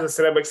client has a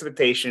set of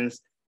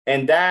expectations,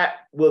 and that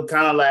will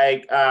kind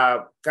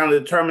of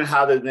determine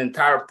how the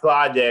entire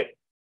project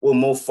will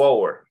move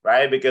forward,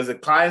 right? Because the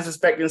client's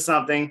expecting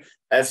something,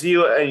 as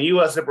you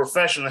as a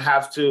professional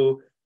have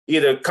to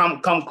either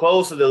come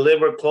close or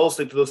deliver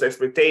closely to those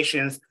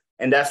expectations,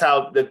 and that's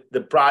how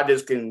the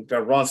projects can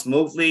run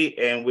smoothly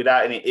and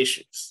without any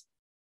issues.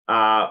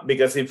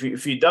 Because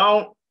if you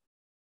don't,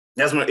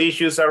 that's when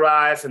issues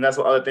arise, and that's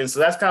what other things. So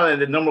that's kind of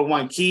the number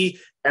one key,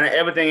 and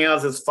everything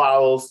else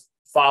follows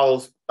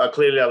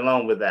clearly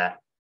along with that.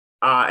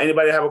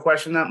 Anybody have a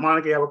question?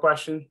 Monica, you have a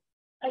question?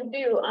 I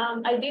do.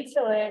 I did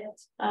select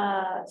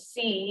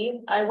C.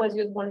 I was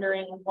just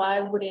wondering,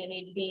 why wouldn't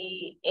it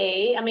be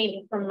A? I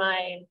mean, from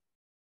my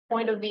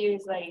point of view,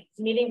 is like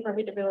meeting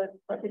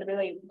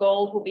profitability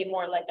goals will be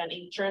more like an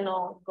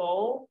internal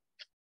goal,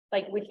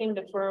 like within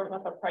the firm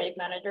of a project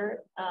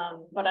manager.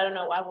 But I don't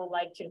know. I would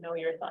like to know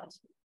your thoughts.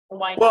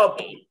 Why not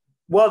A?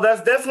 Well,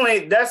 that's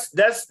definitely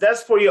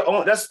that's for your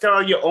own. That's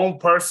kind of your own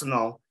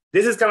personal.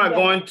 This is kind of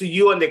going to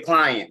you and the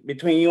client,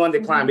 between you and the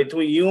client,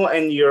 between you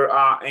and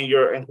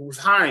and who's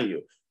hiring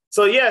you.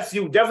 So yes,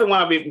 you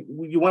definitely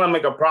want to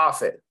make a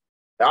profit.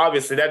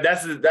 Obviously,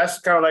 that's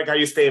kind of like how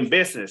you stay in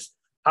business.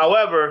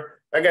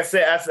 However, like I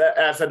said,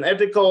 as an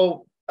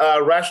ethical,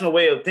 rational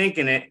way of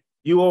thinking it,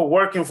 you are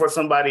working for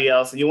somebody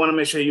else, and you want to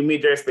make sure you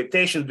meet their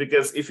expectations,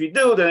 because if you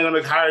do, then they're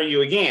going to hire you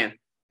again,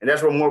 and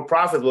that's where more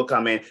profits will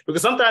come in.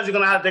 Because sometimes you're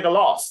going to have to take a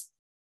loss.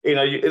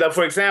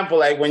 For example,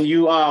 like when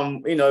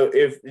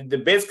if the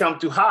bids come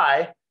too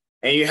high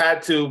and you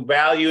had to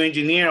value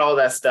engineer all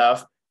that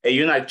stuff and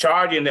you're not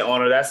charging the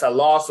owner, that's a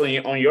loss on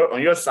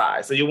your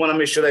side. So you want to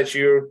make sure that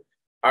you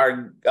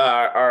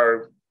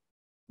are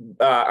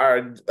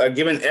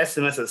giving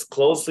estimates as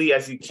closely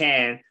as you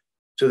can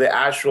to the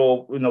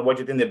actual, what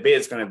you think the bid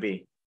is going to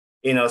be,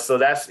 so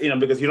that's,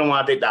 because you don't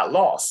want to take that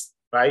loss,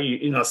 right?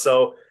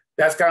 So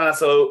that's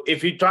so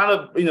if you're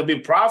trying to, be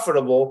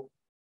profitable,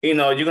 you're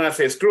going to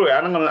say, screw it.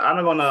 I'm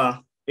not going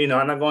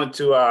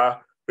to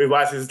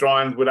revise these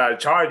drawings without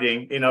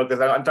charging,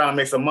 because I'm trying to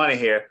make some money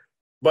here.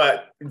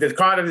 But the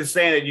contract is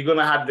saying that you're going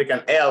to have to take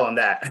an L on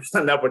that,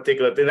 on that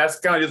particular thing. That's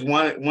kind of just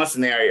one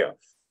scenario.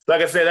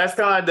 Like I said, that's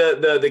kind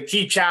of like the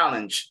key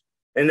challenge.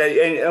 And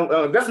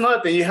that's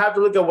another thing. You have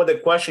to look at what the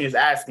question is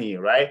asking you,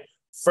 right?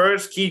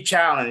 First key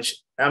challenge.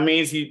 That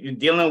means you're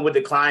dealing with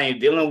the client,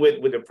 you're dealing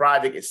with the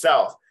project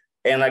itself.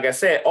 And like I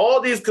said,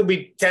 all these could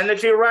be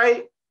technically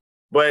right,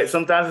 but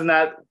sometimes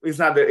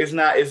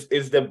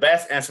it's the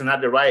best answer,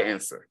 not the right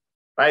answer,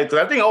 right?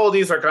 Because I think all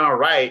these are kind of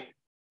right,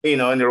 in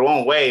their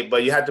own way,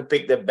 but you have to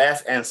pick the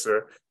best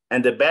answer,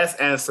 and the best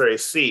answer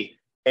is C.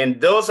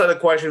 And those are the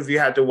questions you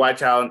have to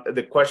watch out.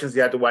 The questions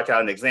you have to watch out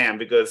in the exam,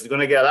 because you're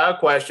going to get a lot of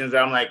questions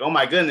that I'm like, oh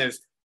my goodness,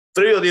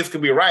 3 of these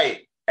could be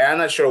right, and I'm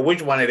not sure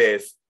which one it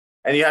is.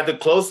 And you have to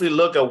closely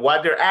look at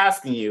what they're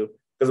asking you,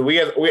 because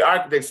we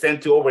architects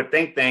tend to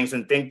overthink things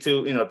and tend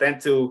to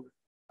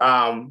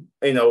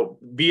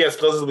be as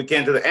close as we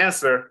can to the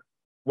answer,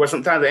 where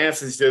sometimes the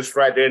answer is just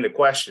right there in the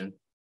question,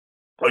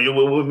 or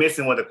we're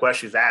missing what the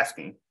question is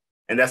asking,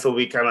 and that's what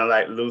we kind of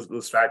like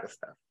lose track of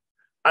stuff.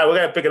 All right, we're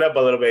gonna pick it up a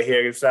little bit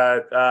here.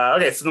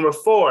 Okay, so number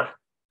 4,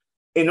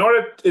 in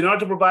order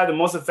to provide the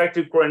most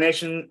effective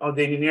coordination of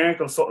the engineering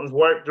consultant's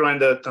work during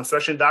the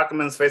construction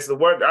documents phase of the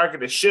work, the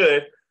architect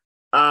should.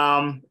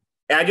 And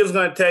I'm just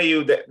gonna tell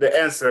you that the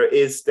answer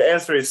is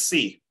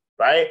C,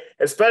 right?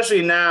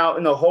 Especially now,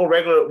 whole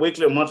regular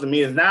weekly or monthly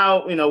meetings.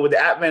 Now, with the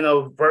advent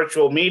of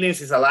virtual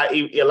meetings, it's a lot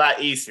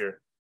easier.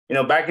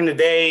 Back in the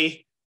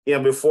day,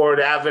 before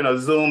the advent of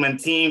Zoom and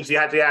Teams, you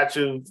had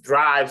to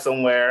drive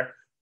somewhere,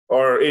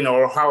 or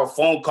have a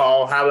phone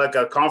call, have like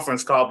a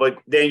conference call, but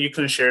then you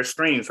couldn't share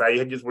screens, right?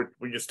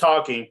 We're just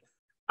talking.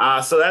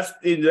 So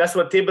that's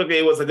what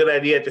typically was a good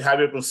idea, to have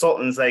your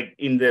consultants like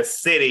in the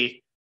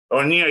city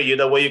or near you.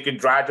 That way you could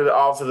drive to the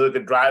office, or you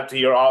could drive to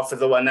your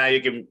office or whatnot.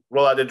 You can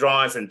roll out the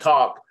drawings and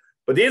talk.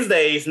 But these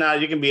days now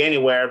you can be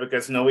anywhere,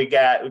 because we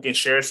can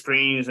share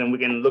screens and we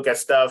can look at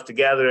stuff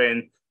together,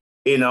 and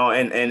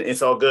and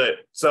it's all good.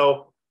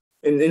 So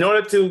in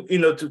order to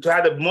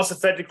have the most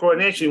effective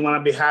coordination, you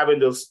want to be having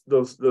those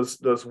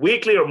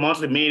weekly or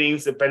monthly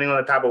meetings, depending on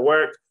the type of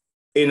work.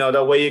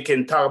 That way you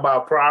can talk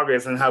about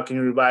progress and how can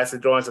you revise the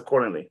drawings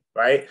accordingly,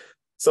 right?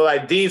 So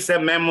like these,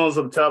 send memos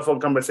of telephone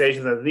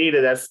conversations as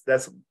needed.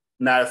 That's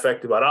not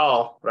effective at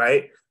all,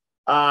 right?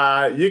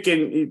 You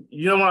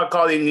don't want to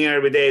call the engineer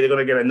every day. They're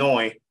going to get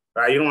annoying,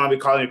 right? You don't want to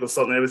be calling your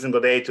consultant every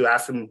single day to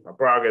ask them a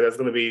progress. That's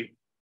going to be,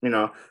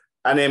 and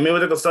then maybe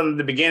the consultant at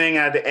the beginning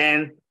and at the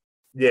end,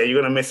 yeah,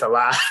 you're going to miss a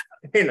lot,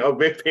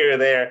 big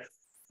period there.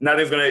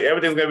 Everything's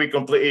going to be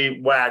completely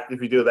whacked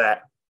if you do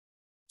that.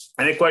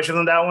 Any questions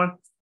on that one?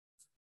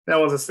 That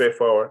one's a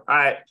straightforward. All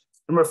right.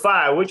 Number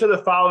 5, which of the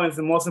following is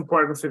the most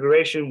important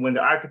consideration when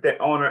the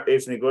architect-owner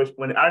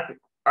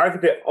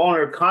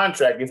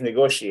contract is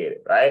negotiated,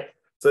 right?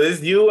 So this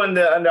is you and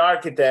the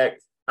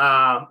architect,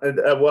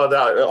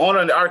 the owner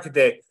and the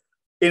architect,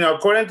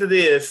 according to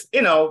this,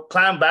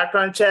 client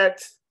background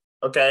checks,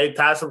 okay,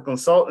 types of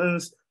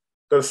consultants,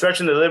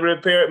 construction delivery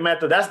period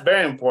method. That's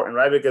very important,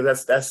 right?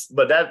 Because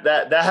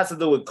that has to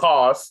do with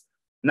cost,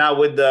 not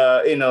with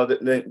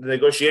the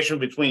negotiation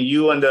between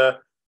you and the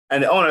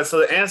owner. So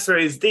the answer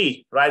is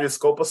D, right? The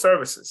scope of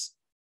services.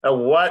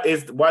 What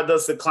does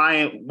the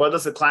client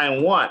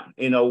want?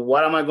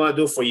 What am I going to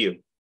do for you?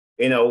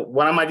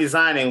 What am I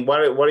designing?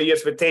 What are your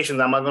expectations?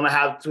 Am I going to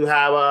have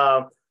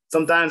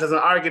sometimes as an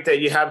architect,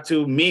 you have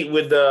to meet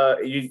with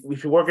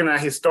if you're working on a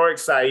historic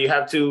site, you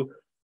have to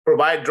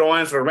provide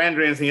drawings or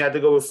renderings, and you have to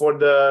go before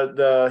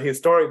the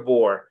historic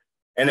board,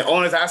 and the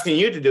owner's asking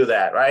you to do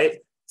that, right?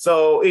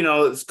 So,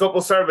 scope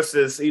of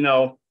services,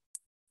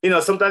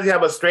 sometimes you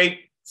have a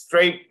straight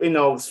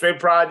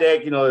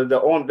project,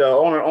 the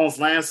owner owns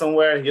land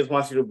somewhere, he just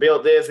wants you to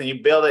build this, and you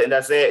build it, and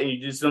that's it, and you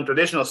just do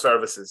traditional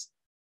services,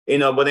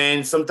 but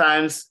then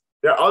sometimes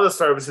there are other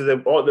services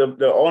that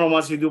the owner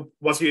wants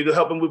you to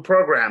help him with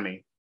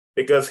programming,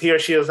 because he or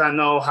she does not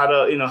know how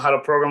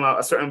to program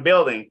a certain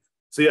building.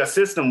 So you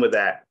assist them with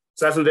that.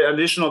 So that's the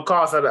additional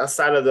costs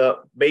outside of the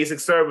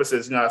basic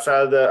services,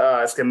 outside of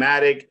the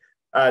schematic,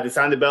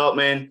 design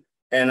development,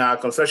 and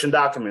construction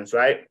documents,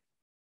 right?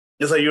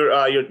 Those are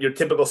your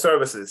typical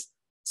services.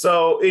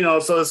 So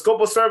so the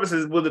scope of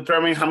services will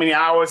determine how many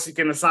hours you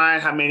can assign,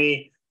 how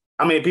many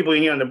people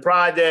you need on the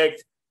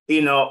project,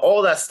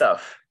 all that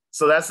stuff.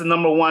 So that's the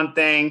number one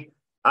thing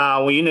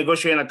when you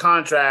negotiate a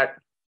contract.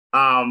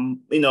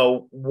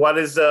 What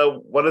is it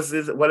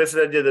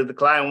that the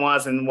client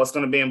wants and what's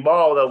going to be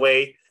involved. That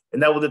way,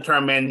 And that will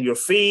determine your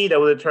fee. That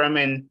will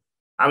determine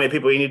how many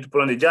people you need to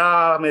put on the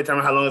job,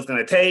 determine how long it's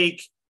going to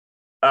take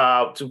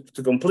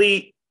to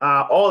complete,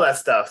 all that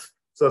stuff.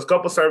 So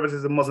scope of service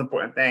is the most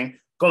important thing.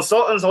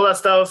 Consultants, all that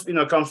stuff,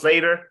 comes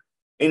later.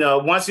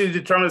 Once you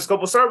determine the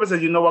scope of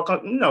services, you know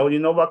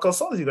what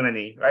consultants you're going to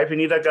need, right? If you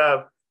need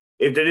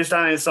if they're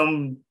designing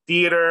some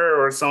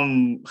theater or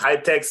some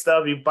high-tech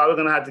stuff, you're probably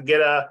going to have to get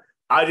a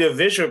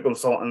audiovisual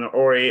consultant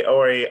or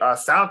a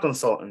sound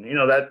consultant,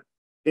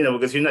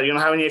 because you don't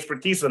have any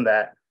expertise on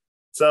that.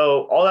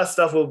 So all that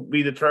stuff will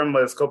be determined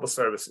by the scope of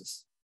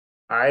services.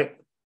 All right.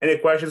 Any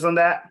questions on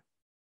that?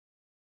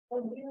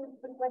 Is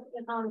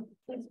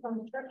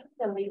construction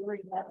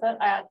delivery method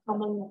a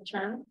common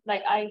term?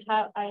 Like I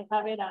have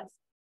it as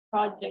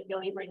project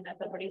delivery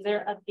method, but is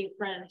there a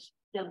different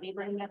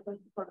delivery method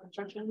for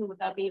construction? Would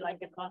that be like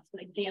a cost,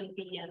 like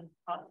GMP and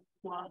cost?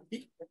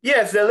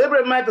 Yes,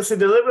 deliberate method. So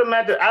deliberate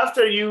method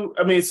after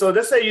so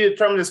let's say you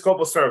determine the scope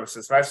of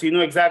services, right? So you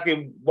know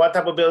exactly what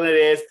type of building it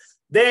is.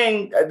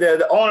 Then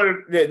the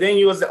owner, then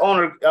you as the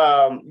owner,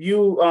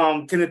 you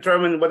can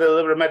determine what the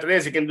deliberate method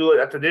is. You can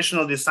do a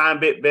traditional design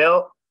bid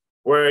build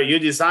where you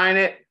design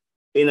it.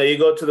 You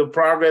go to the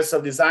progress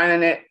of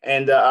designing it,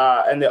 and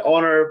the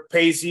owner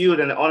pays you.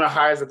 Then the owner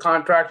hires a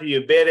contractor.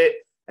 You bid it,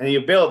 and you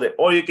build it.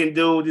 Or you can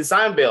do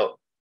design build,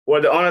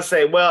 where the owner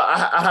say, "Well,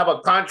 I have a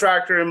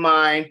contractor in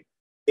mind."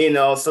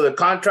 So the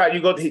contract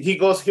he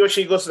or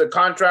she goes to the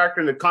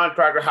contractor, and the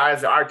contractor hires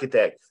the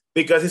architect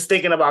because he's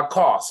thinking about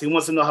cost. He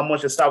wants to know how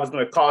much the stuff is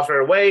going to cost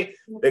right away.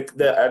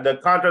 The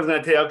contractor is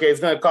going to tell you, okay,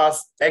 it's going to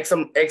cost X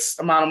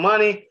amount of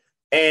money,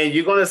 and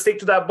you're going to stick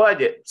to that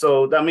budget.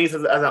 So that means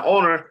as an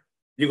owner,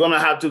 you're going to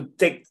have to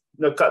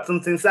cut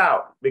some things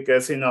out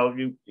because or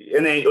you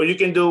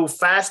can do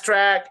fast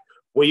track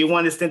where you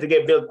want this thing to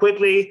get built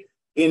quickly.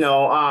 You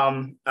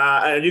can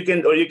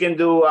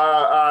do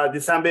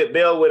design bid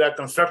build with a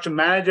construction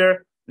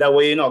manager. That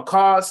way,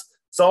 cost.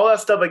 So all that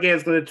stuff again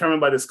is going to be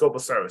determined by the scope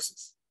of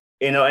services.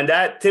 And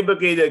that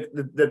typically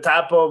the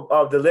type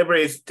of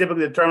delivery is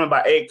typically determined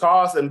by A,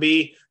 cost, and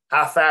B,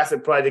 how fast the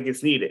project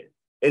is needed.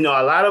 A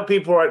lot of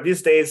people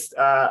these days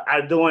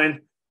are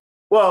doing,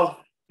 well,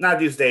 not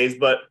these days,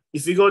 but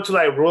if you go to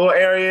like rural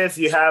areas,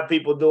 you have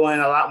people doing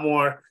a lot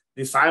more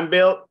design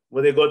build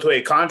where they go to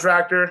a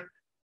contractor.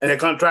 And the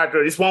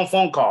contractor, it's one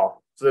phone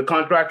call. So the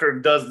contractor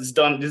is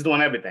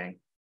doing everything,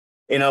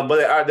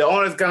 but the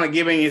owner is kind of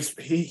giving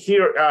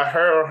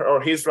her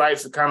or his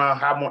rights to kind of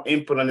have more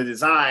input on the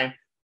design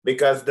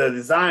because the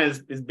design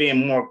is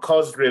being more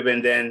cost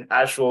driven than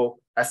actual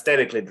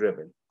aesthetically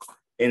driven,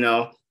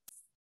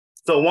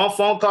 So one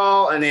phone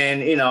call, and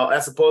then,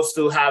 as opposed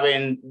to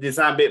having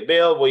design bid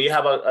build where you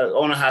have a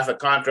owner has a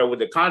contract with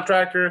the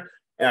contractor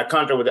and a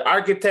contract with the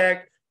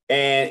architect.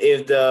 And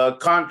if the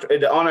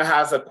owner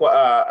has a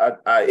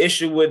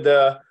issue with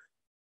the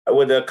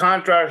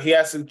contract, he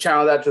has to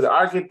channel that to the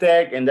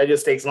architect, and that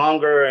just takes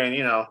longer.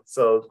 And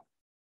so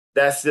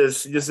that's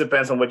just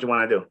depends on what you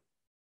want to do.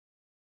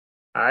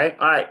 All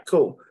right,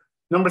 cool.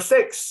 Number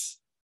 6,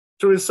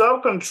 to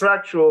resolve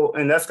contractual,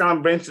 and that's kind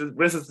of brings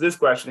us to this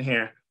question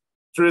here.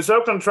 To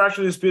resolve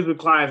contractual disputes with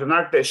clients, an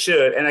architect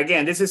should, and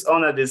again, this is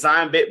on a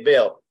design bid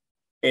build,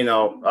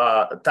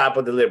 type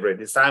of delivery,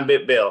 design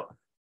bid build.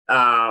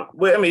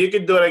 You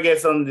could do it, I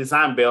guess, on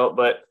design build,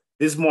 but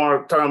this is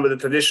more talking about the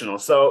traditional.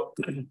 So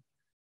in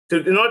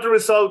order to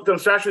resolve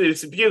contractual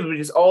disputes, which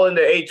is all in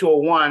the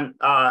A201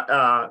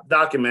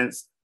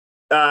 documents,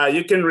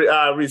 you can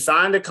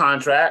resign the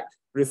contract,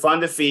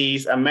 refund the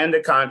fees, amend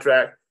the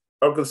contract,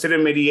 or consider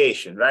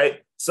mediation,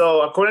 right?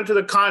 So according to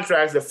the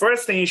contracts, the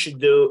first thing you should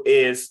do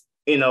is,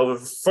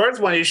 the first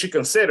one you should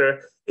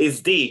consider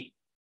is D,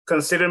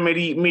 consider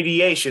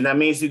mediation. That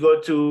means you go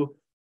to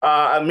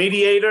a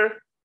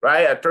mediator,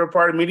 right? A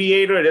third-party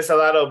mediator. There's a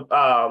lot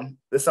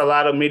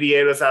of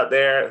mediators out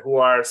there who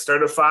are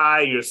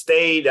certified. Your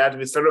state, they have to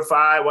be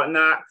certified,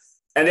 whatnot,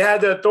 and they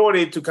have the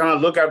authority to kind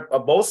of look at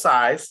both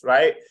sides,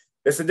 right?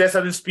 There's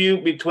a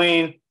dispute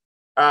between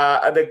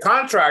the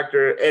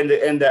contractor and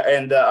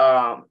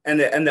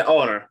the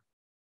owner,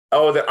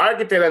 or the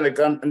architect and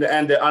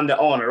the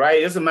owner, right?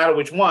 It doesn't matter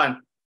which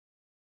one.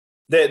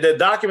 The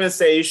documents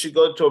say you should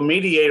go to a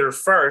mediator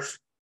first,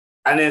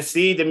 and then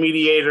see the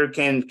mediator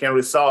can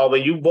resolve.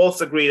 And you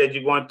both agree that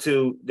you're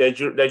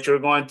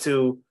going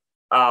to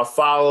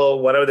follow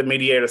whatever the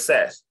mediator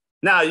says.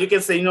 Now you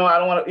can say, I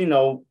don't want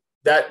to,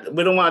 that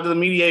we don't want to do the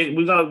mediation.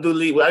 We're going to do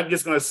legal. I'm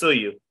just going to sue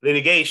you.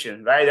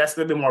 Litigation, right? That's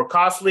going to be more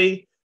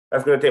costly.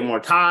 That's going to take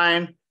more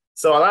time.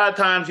 So a lot of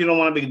times you don't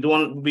want to be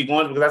going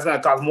because that's going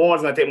to cost more.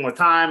 It's going to take more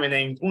time, and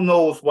then who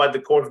knows what the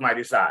courts might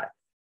decide,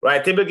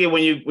 right? Typically,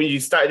 when you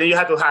start, then you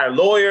have to hire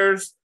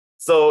lawyers.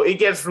 So it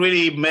gets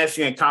really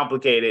messy and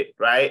complicated,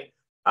 right?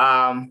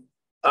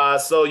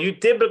 So you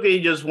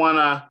typically just want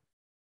to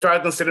try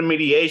to consider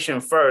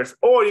mediation first,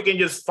 or you can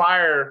just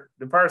fire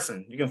the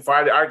person. You can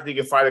fire the architect,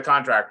 you can fire the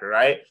contractor,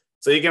 right?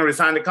 So you can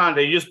resign the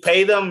contract. You just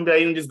pay them,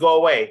 they can just go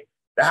away.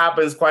 That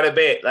happens quite a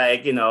bit.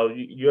 Like,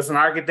 you as an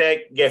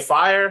architect get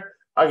fired.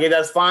 Okay,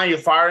 that's fine. You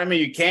fire me,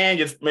 you can.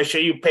 Just make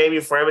sure you pay me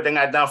for everything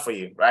I've done for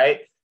you, right?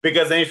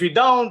 Because then if you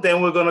don't,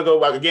 then we're going to go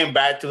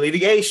back to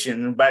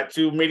litigation, back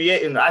to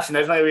mediation. Actually,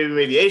 that's not even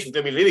mediation, it's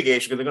going to be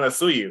litigation because they're going to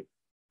sue you,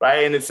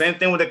 right? And the same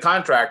thing with the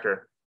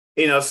contractor,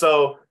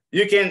 so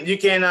you're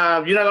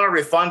not going to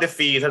refund the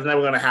fees. That's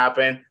never going to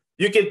happen.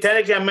 You can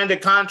technically amend the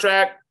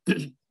contract,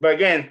 but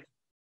again,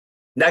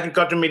 that can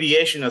come to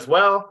mediation as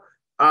well.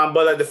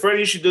 But like the first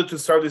you should do to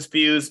solve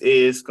disputes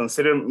is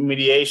consider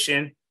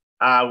mediation,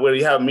 where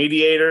you have a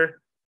mediator,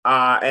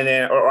 and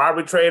then or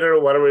arbitrator,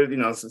 or whatever,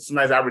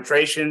 sometimes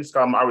arbitration, it's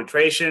called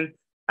arbitration.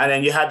 And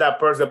then you have that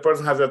person, the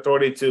person has the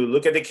authority to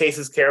look at the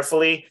cases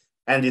carefully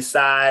and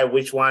decide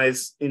which one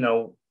is,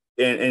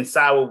 and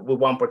side with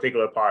one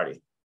particular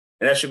party.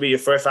 And that should be your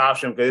first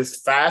option because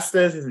it's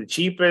fastest, it's the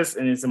cheapest,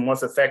 and it's the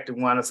most effective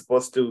one as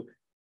opposed to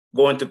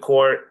going to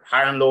court,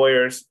 hiring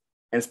lawyers,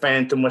 and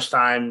spending too much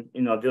time,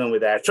 dealing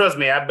with that. Trust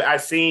me, I've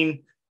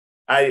been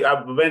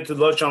to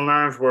lunch and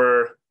learns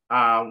where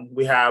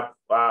we have,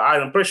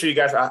 I'm pretty sure you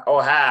guys all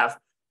have,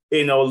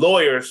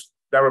 lawyers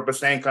that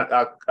represent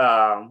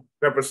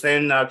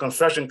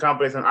construction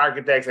companies and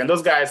architects, and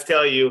those guys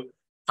tell you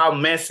how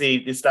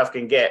messy this stuff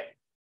can get.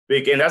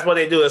 And that's what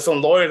they do. There's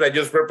some lawyers that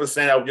just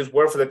just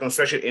work for the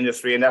construction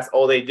industry, and that's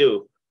all they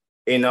do.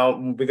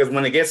 Because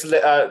when it gets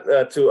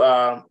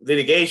to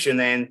litigation,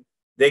 then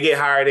they get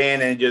hired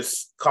in and it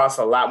just costs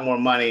a lot more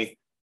money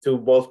to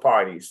both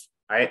parties,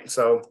 right?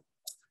 So,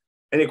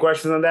 any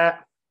questions on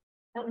that?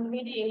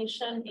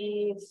 Mediation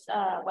is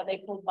what they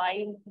call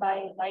binding,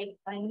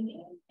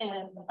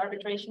 and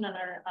arbitration and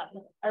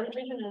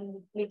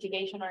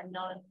litigation are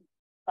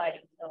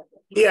non-binding. So,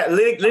 yeah,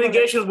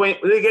 litigation is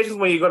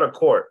when you go to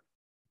court.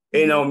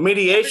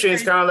 Mediation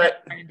is kind of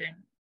like binding.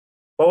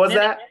 What was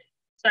that?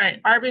 Sorry,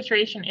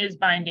 arbitration is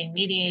binding.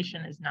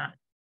 Mediation is not.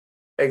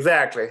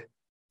 Exactly.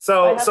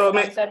 So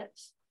flipped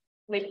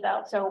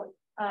out. So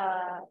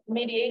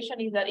mediation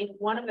is that if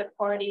one of the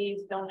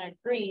parties don't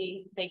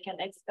agree, they can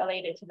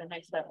escalate it to the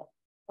next level,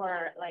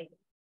 or like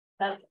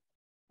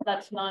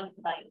that's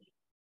non-binding.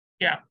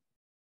 Yeah.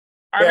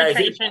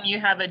 Arbitration,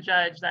 you have a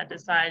judge that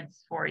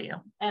decides for you,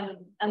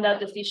 and that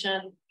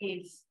decision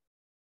is.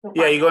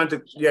 You go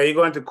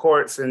into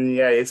courts, and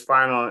it's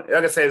final.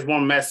 Like I said, it's more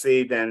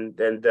messy than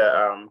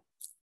the.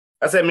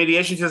 I said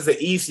mediation is just the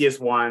easiest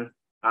one.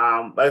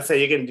 Like I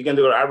said, you can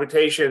do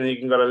arbitration and you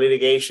can go to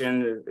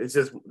litigation. It's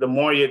just the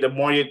more you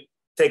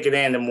take it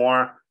in, the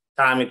more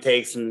time it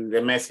takes and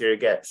the messier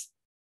it gets.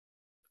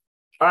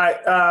 All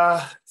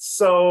right.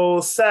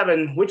 So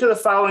 7, which of the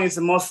following is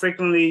the most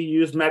frequently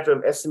used method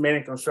of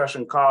estimating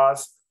construction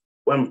costs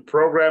when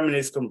programming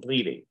is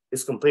completed?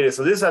 So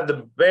these are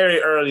the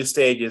very early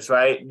stages,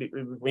 right?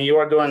 When you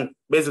are doing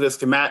basically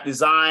schematic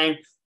design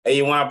and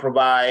you want to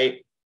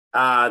provide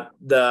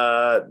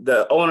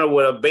the owner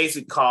with a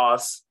basic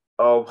cost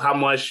of how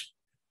much,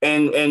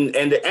 and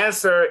the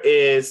answer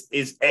is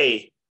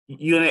A,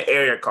 unit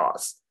area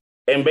cost.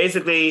 And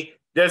basically,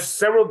 there's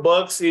several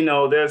books.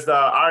 There's the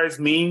artist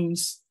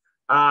means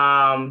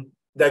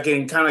that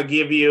can kind of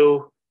give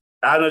you.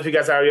 I don't know if you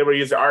guys have ever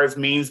used the artist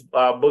means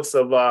books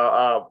of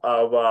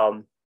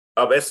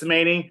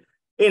estimating.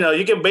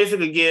 You can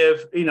basically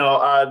give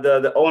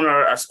the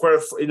owner a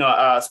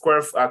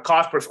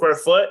cost per square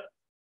foot.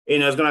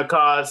 It's going to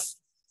cost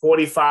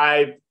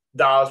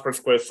 $45 per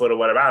square foot or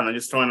whatever. I don't know,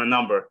 just throwing a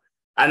number.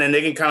 And then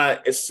they can kind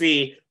of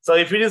see. So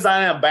if you're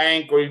designing a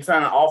bank or you're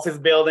designing an office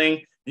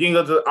building, you can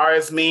go to the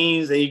artist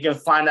means and you can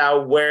find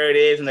out where it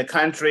is in the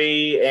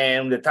country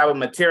and the type of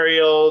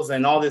materials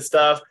and all this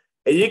stuff.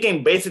 And you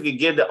can basically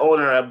give the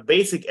owner a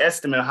basic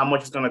estimate of how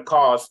much it's going to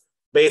cost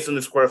based on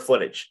the square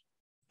footage.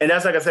 And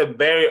that's, like I said,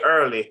 very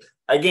early.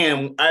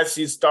 Again, as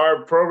you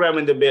start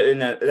programming the building,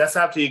 that's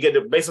after you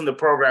get based on the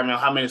programming,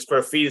 how many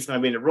square feet is going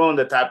to be in the room,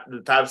 the type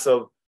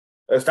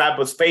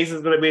of space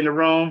is going to be in the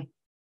room,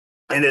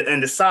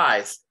 and the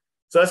size.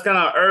 So that's kind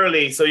of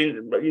early. So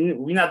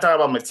we're not talking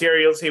about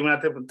materials here. We're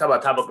not talking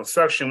about type of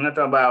construction. We're not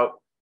talking about,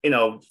 if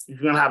you're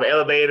going to have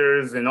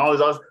elevators and all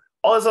this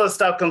other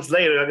stuff comes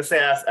later. Like I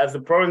say, as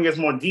the program gets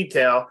more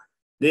detailed,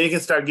 then you can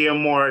start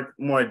giving more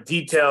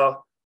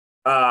detail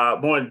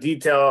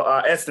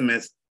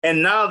estimates.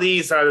 And now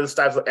these are those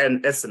types of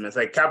estimates,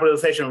 like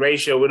capitalization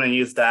ratio, we don't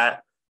use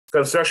that.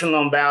 Construction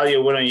loan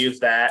value, we don't use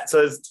that.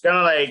 So it's kind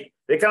of like,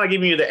 they kind of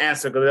give you the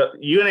answer because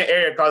the unit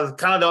area cost is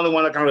kind of the only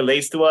one that kind of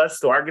relates to us,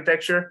 to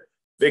architecture.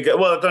 Because,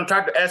 the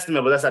contractor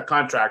estimate, but that's a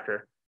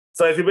contractor.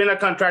 So if you bring a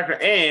contractor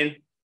in,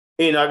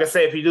 like I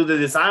say, if you do the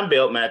design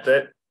build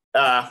method,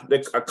 a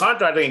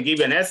contractor can give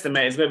you an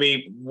estimate. It's going to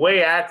be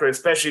way accurate,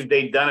 especially if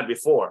they've done it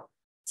before.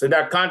 So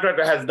that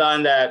contractor has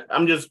done that.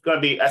 I'm just going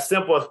to be as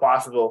simple as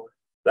possible,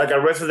 like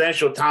a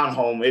residential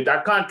townhome. If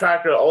that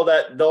contractor, all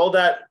that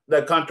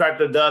the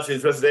contractor does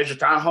is residential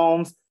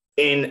townhomes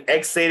in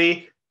X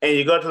city, and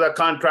you go to the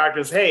contractor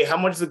and say, hey, how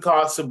much does it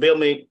cost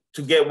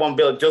to get one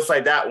built just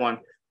like that one?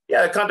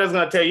 Yeah, the contractor's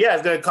going to tell you,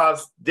 it's going to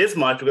cost this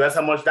much because that's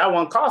how much that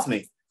one cost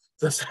me.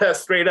 So that's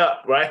straight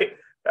up, right?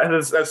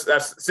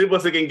 That's simple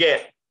as it can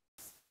get.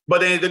 But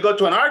then if they go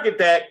to an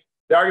architect,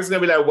 the architect's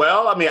going to be like,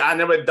 well, I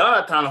never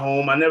done a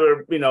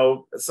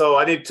townhome. So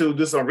I need to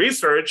do some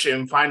research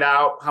and find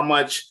out how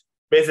much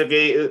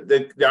basically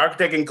the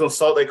architect can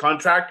consult a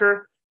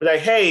contractor. Be like,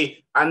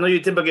 hey, I know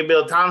you typically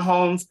build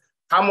townhomes.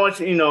 How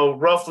much,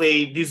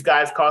 roughly these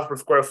guys cost per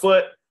square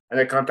foot? And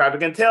the contractor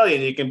can tell you,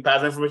 and you can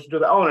pass information to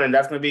the owner, and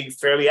that's going to be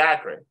fairly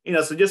accurate.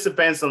 So it just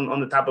depends on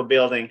the type of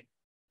building.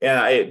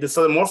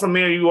 So the more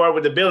familiar you are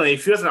with the building,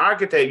 if you as an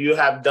architect, you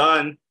have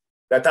done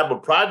that type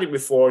of project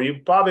before, you're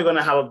probably going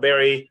to have a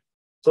very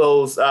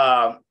close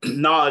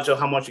knowledge of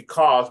how much it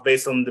costs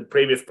based on the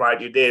previous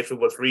project you did if it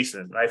was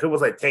recent, right? If it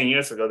was like 10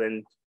 years ago,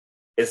 then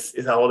it's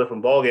a whole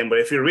different ballgame. But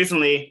if you're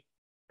recently,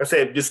 I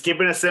said, just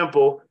keeping it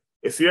simple,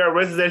 if you're a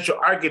residential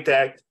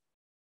architect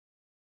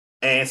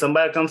and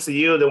somebody comes to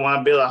you, they want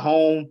to build a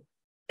home,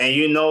 and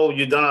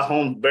you've done a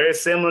home very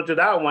similar to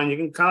that one, you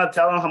can kind of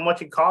tell them how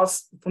much it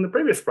costs from the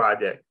previous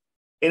project.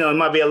 It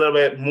might be a little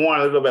bit more,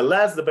 a little bit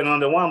less, depending on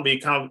the one, but you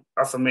kind of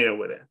are familiar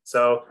with it.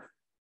 So,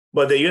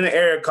 but the unit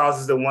area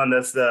cost is the one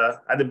that's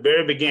at the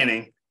very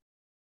beginning,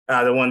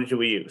 the one that you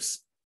will use,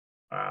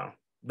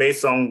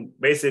 based on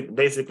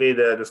basically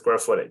the square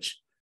footage.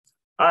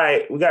 All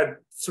right, we got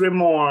 3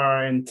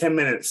 more in 10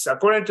 minutes.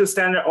 According to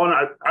standard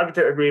owner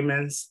architect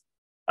agreements,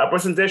 a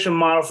presentation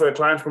model for a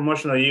client's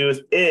promotional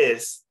use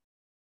is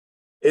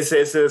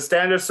a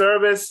standard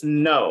service?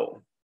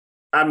 No.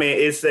 I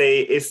mean, so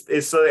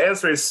the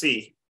answer is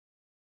C.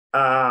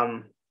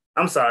 I'm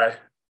sorry.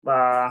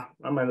 I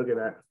might look at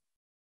that.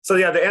 So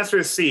yeah, the answer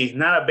is C,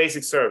 not a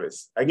basic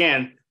service.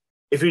 Again,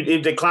 if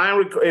the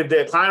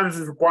client is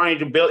requiring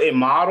you to build a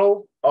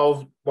model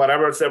of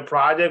whatever said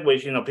project,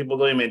 which people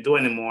don't even do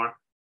anymore.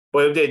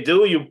 But if they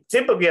do, you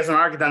typically as an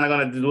architect are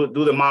going to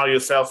do the model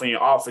yourself in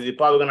your office. You're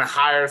probably going to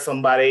hire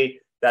somebody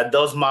that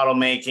does model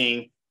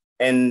making,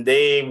 and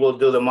they will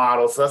do the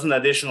model. So that's an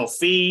additional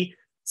fee.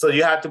 So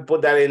you have to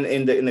put that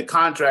in the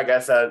contract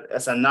as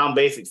a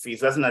non-basic fee.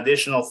 So that's an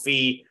additional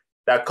fee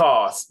that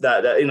costs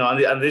that an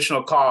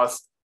additional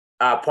cost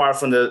apart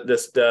from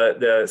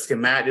the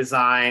schematic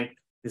design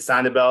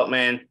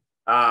development,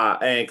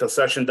 and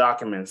construction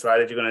documents, right?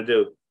 That you're going to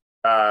do.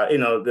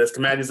 The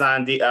schematic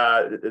design, the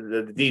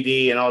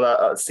DD and all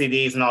the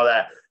CDs and all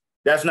that.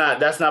 That's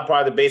not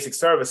part of the basic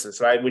services,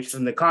 right? Which is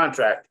in the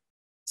contract.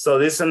 So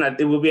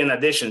it will be an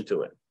addition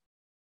to it,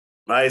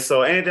 right?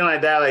 So anything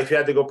like that, like if you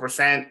have to go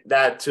present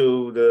that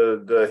to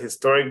the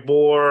historic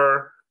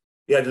board,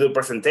 you have to do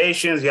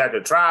presentations, you have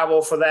to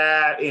travel for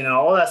that,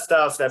 all that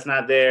stuff that's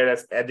not there,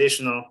 that's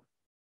additional.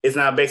 It's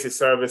not a basic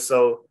service,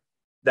 so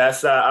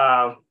that's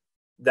what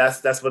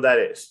that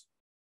is.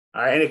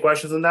 All right, any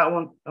questions on that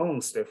one? That one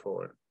will stay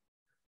forward.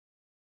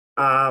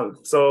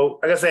 So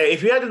like I said,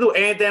 if you had to do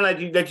anything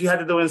that you had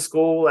to do in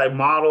school, like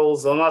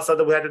models, all that stuff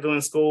that we had to do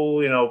in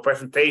school,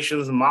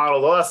 presentations,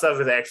 models, all that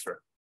stuff is extra.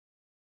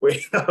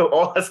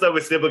 All that stuff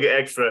is typically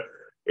extra.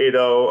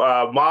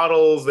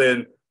 Models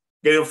and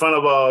get in front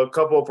of a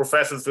couple of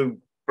professors to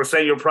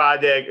present your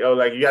project, or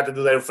like you have to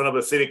do that in front of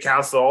a city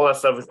council. All that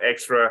stuff is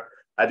extra,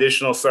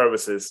 additional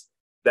services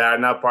that are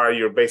not part of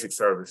your basic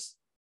service.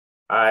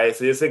 All right,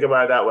 so just think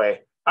about it that way.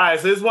 All right,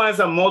 so this one is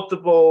a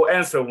multiple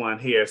answer one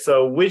here.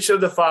 So which of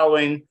the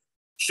following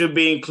should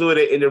be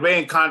included in the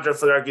written contract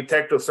for the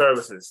architectural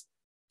services?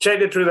 Check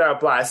the three that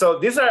apply. So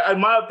these are, in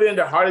my opinion,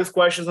 the hardest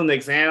questions on the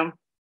exam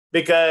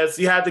because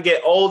you have to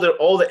get all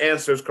the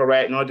answers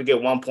correct in order to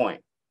get 1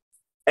 point.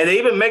 And they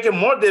even make it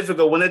more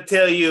difficult when they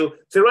tell you,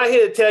 so right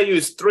here they tell you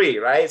it's 3,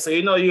 right? So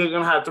you're going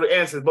to have 3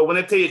 answers, but when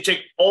they tell you check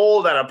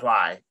all that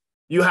apply,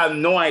 you have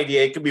no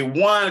idea. It could be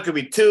 1, it could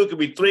be 2, it could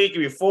be 3, it could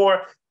be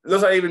 4.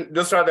 Those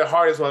are the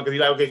hardest one because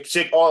you're like, okay,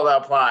 check all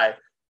that apply.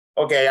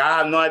 Okay, I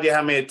have no idea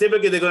how many.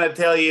 Typically, they're going to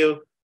tell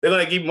you, they're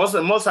going to give, most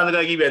of the time, they're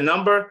going to give you a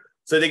number.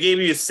 So they give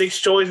you 6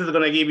 choices, they're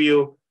going to give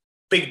you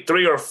pick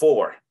 3 or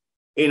 4.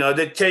 They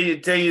tell you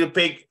to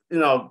pick,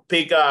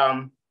 pick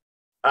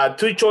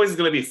 2 choices is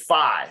going to be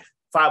 5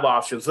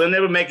 options. So they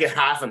never make it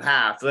half and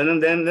half. So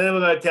then they're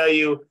going to tell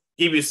you,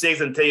 give you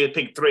 6 and tell you to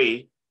pick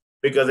 3.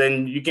 Because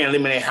then you can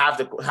eliminate half,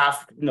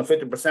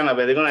 50% of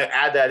it. They're going to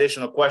add the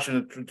additional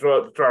question to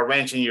throw a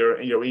wrench in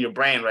your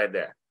brain right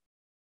there.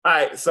 All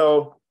right,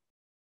 so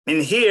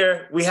in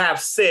here we have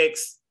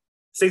 6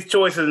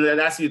 choices, and then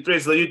that's you 3.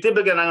 So you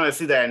typically not going to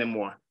see that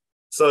anymore.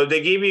 So if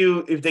they give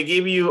you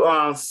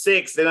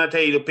 6, they're going to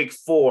tell you to pick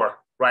 4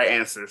 right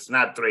answers,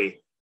 not 3.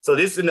 So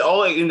this in the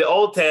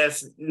old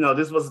test,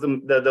 this was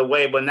the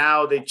way, but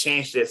now they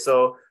changed it.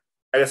 So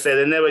like I said,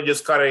 they never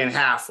just cut it in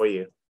half for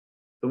you,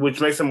 which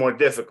makes it more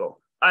difficult.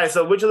 All right,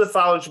 so which of the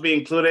following should be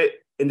included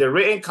in the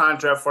written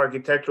contract for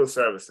architectural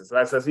services?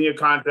 Right, so it's in your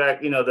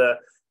contract, the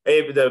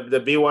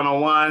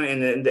B101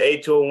 and the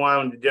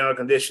A201, the general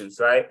conditions,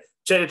 right?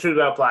 Check the truth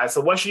to apply.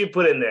 So what should you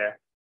put in there?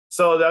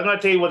 So I'm going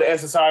to tell you what the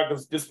answers are,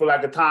 because just for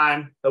lack of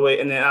time. So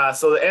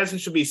the answer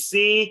should be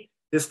C,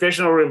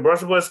 discretionary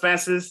reimbursable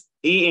expenses,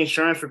 E,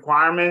 insurance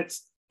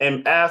requirements,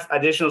 and F,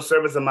 additional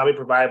service that might be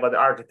provided by the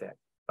architect.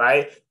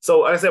 Right.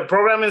 So like I said,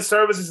 programming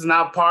services is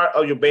not part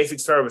of your basic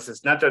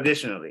services, not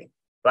traditionally.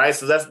 Right.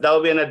 So that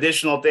would be an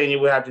additional thing you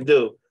would have to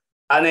do.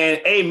 And then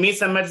A,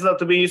 meets and methods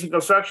to be used in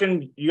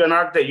construction. You're an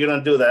architect, you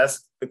don't do that.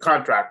 That's the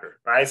contractor.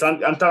 Right. So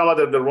I'm talking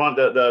about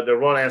the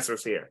wrong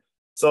answers here.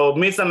 So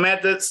meets and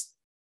methods,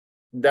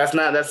 That's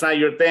not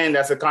your thing.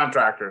 That's a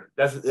contractor.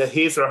 That's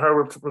his or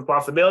her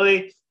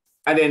responsibility.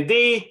 And then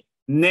D,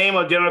 name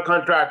of general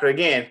contractor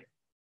again.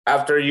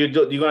 After you're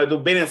gonna do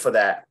bidding for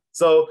that.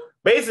 So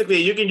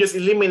basically, you can just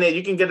eliminate.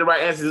 You can get the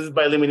right answers just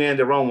by eliminating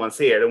the wrong ones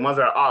here, the ones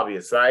that are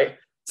obvious, right?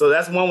 So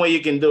that's one way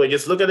you can do it.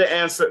 Just look at the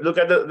answer, look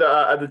at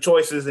the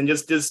choices, and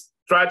just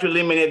try to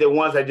eliminate the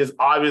ones that are just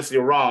obviously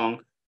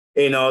wrong.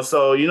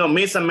 So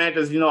means and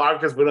methods.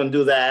 Architects, we don't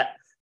do that.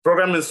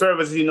 Programming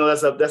services,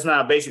 that's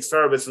not a basic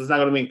service. So it's not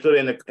going to be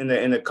included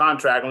in the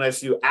contract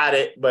unless you add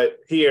it. But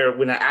here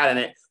we're not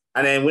adding it,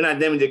 and then we're not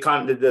naming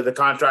the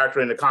contractor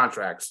in the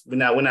contracts. We're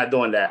not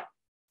doing that.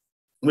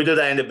 We do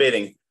that in the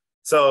bidding.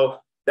 So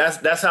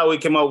that's how we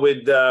came up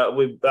with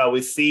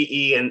C,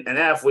 E, and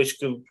F, which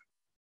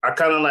are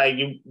kind of like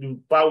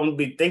you probably wouldn't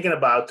be thinking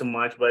about too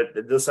much, but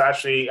this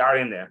actually are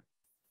in there.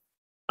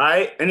 All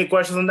right. Any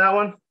questions on that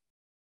one?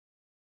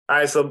 All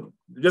right. So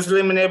just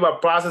eliminate by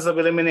process of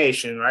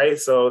elimination, right?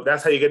 So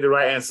that's how you get the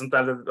right answer.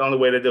 Sometimes it's the only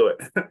way to do it.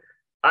 All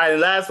right. The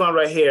last one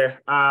right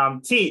here.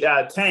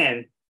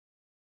 10.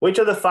 Which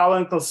of the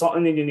following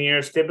consultant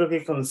engineers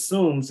typically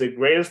consumes the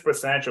greatest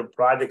percentage of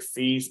project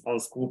fees on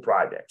school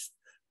projects?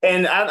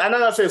 And I'm not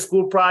gonna say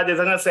school projects.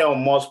 I'm gonna say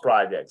on most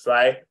projects,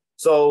 right?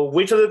 So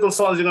which of the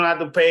consultants you're gonna have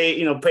to pay?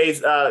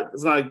 Is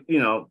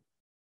gonna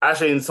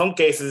actually in some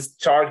cases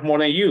charge more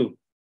than you.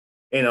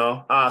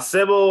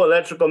 Civil,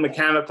 electrical,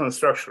 mechanical, and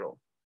structural.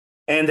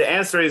 And the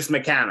answer is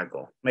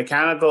mechanical.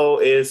 Mechanical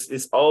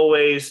is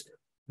always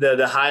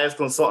the highest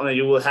consultant that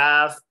you will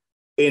have.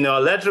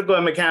 Electrical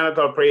and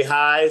mechanical are pretty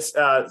high.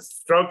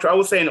 Structure, I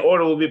would say in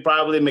order would be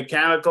probably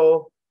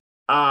mechanical,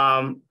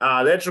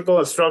 electrical,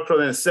 and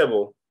structural, and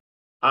civil.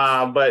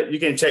 But you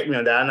can check me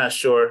on that. I'm not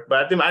sure,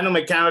 but I know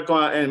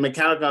mechanical and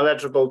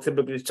electrical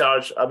typically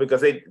charge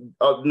because they,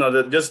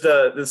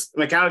 this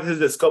mechanical is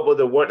the scope of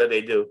the work that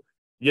they do.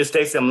 It just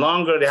takes them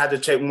longer. They have to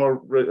check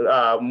more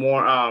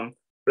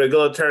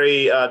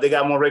regulatory. They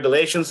got more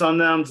regulations on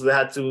them, so they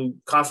have to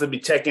constantly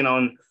be checking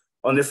on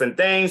different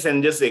things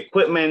and just the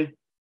equipment.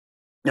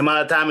 The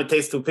amount of time it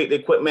takes to pick the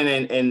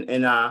equipment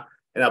and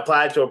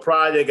apply it to a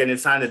project and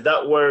assign the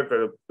duct work,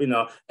 or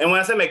And when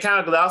I say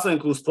mechanical, that also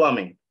includes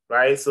plumbing.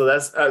 Right, so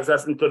that's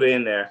included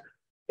in there.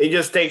 It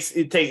just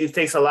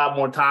takes a lot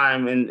more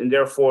time, and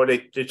therefore they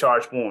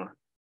charge more.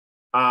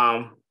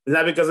 It's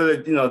not because of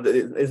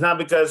it's not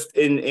because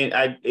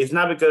it's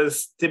not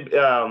because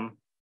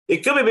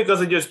it could be because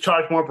they just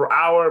charge more per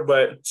hour,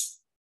 but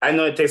I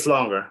know it takes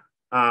longer.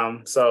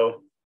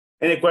 So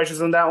any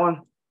questions on that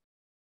one?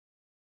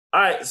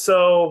 All right,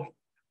 so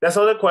that's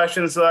all the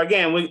questions. So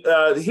again,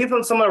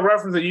 here's some of the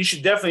references that you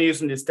should definitely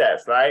use in this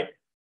test, right?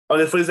 For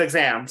this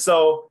exam.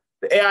 So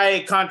the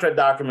AIA contract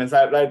documents,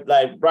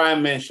 like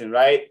Brian mentioned,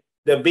 right?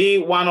 The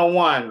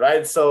B101,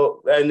 right?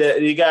 So, and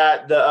you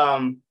got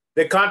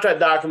the contract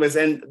documents,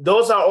 and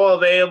those are all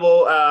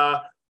available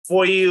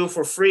for you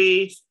for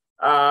free.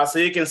 So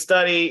you can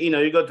study.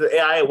 You go to the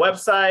AIA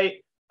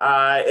website,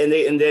 and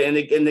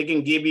they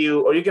can give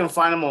you, or you can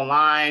find them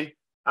online.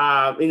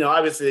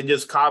 Obviously they're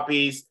just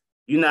copies.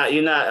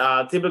 You're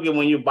not typically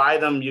when you buy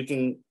them, you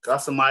can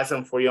customize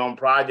them for your own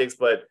projects,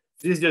 but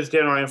this is just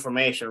general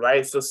information,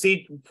 right? So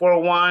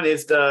C401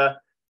 is the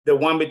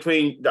one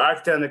between the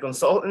architect and the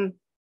consultant,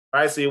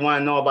 right? So you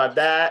want to know about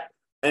that.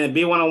 And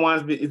the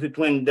B101 is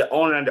between the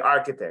owner and the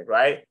architect,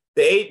 right?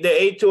 The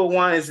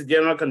A201 is the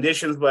general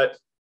conditions, but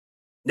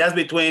that's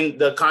between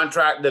the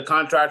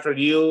contractor,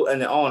 you,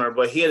 and the owner.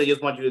 But here they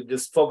just want you to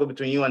just focus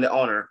between you and the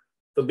owner.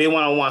 So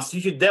B101. So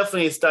you should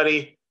definitely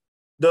study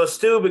those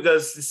two,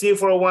 because the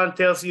C401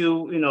 tells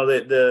you,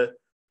 the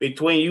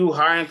between you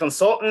hiring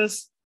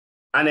consultants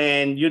and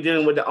then you're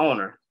dealing with the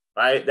owner,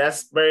 right?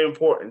 That's very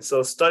important.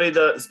 So study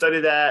those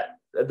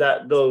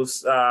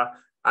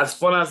as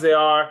fun as they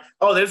are.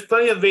 Oh, there's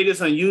plenty of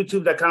videos on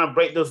YouTube that kind of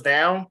break those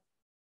down,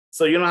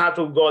 so you don't have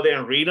to go there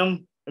and read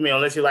them. I mean,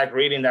 unless you like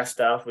reading that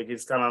stuff, which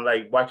is kind of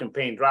like watching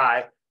paint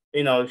dry.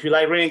 If you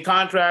like reading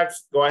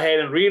contracts, go ahead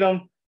and read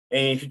them.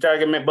 And if you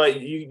target,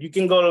 but you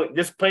can go to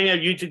just plenty of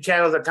YouTube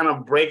channels that kind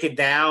of break it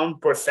down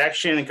per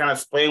section and kind of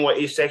explain what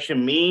each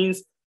section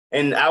means.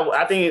 And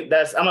I think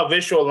I'm a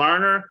visual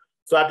learner.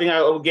 So I think I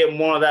will get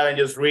more of that than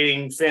just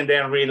sitting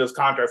there and reading those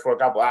contracts for a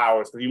couple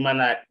hours. Because you might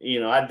not,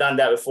 I've done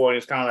that before, and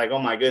it's kind of like, oh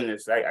my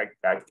goodness, I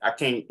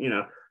can't,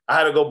 I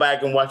had to go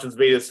back and watch those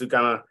videos to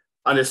kind of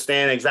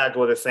understand exactly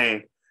what they're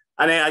saying.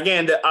 And then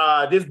again,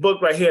 this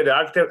book right here, the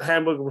Architect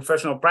Handbook of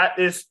Professional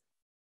Practice,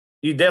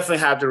 you definitely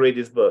have to read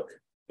this book.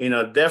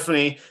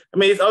 Definitely. I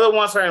mean, these other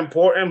ones are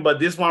important, but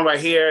this one right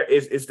here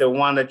is the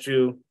one that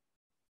you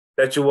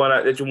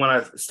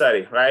wanna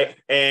study, right?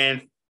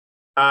 And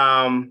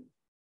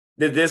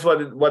this is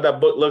what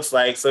that book looks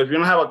like. So if you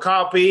don't have a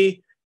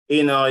copy,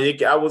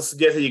 I would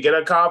suggest that you get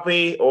a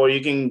copy, or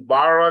you can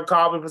borrow a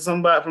copy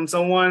from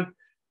someone.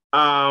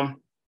 So,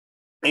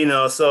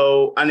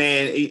 and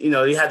then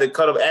you have the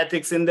code of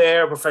ethics in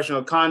there,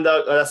 professional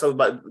conduct. That's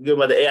given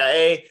by the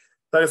AIA.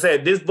 Like I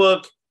said, this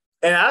book,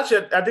 and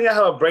actually, I think I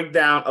have a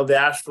breakdown of the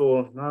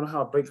actual. I don't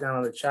have a breakdown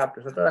of the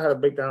chapters. I thought I had a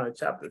breakdown of the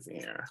chapters in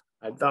here.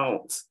 I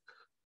don't.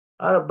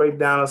 I had a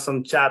breakdown of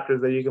some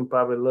chapters that you can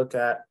probably look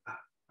at.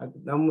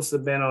 That must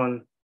have been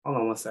on, hold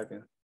on one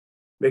second.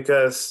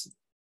 Because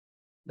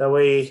that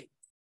way,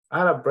 I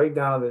had a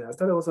breakdown of it. I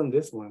thought it was on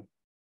this one.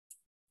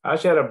 I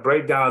actually had a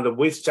breakdown of the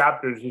which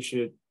chapters you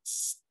should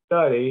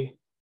study,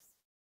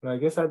 but I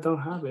guess I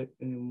don't have it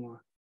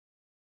anymore.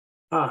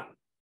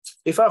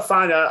 If I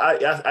find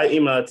out, I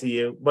email it to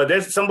you. But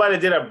there's somebody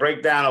did a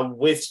breakdown of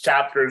which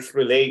chapters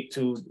relate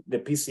to the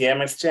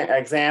PcM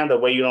exam, the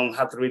way you don't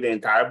have to read the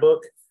entire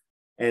book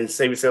and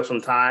save yourself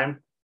some time.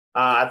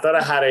 I thought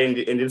I had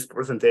it in this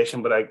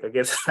presentation, but I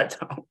guess I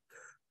don't.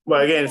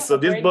 But again, so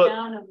this book,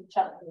 of the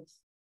chapters.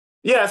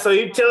 yeah, so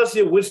it tells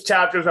you which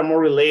chapters are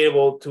more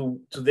relatable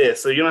to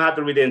this. So you don't have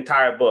to read the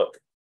entire book.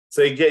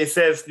 So it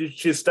says you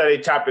should study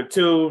chapter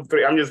 2,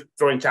 3. I'm just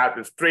throwing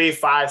chapters 3,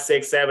 5,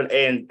 6, 7,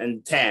 8,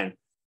 and 10.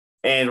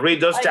 And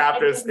read those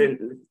chapters.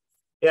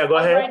 Yeah, go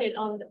ahead. Write it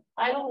on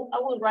I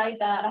will write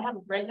that. I have a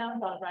breakdown,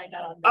 so I'll write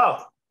that on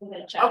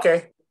the chat.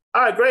 Okay.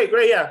 All right, great.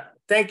 Yeah.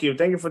 Thank you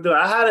for doing it.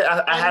 I had it.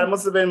 I had it.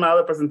 Must have been my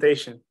other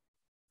presentation.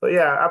 So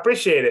yeah, I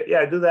appreciate it.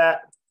 Yeah, do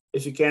that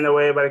if you can. That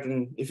way, everybody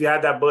can. If you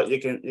have that book,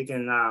 you can look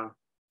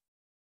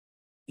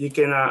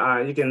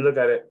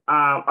at it.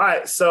 All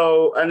right.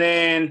 So and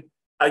then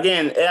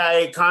again,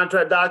 AIA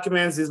contract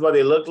documents. This is what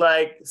they look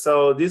like.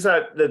 So these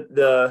are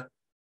the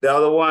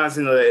other ones.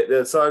 You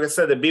know, so like I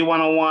said, the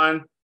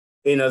B101.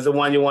 You know, is the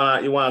one you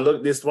wanna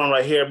look. This one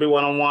right here,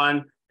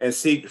 B101 and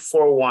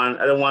C41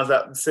 are the ones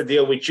that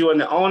deal with you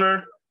and the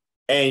owner,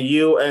 and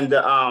you and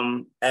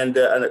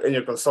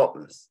your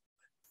consultants.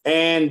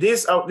 And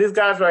these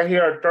guys right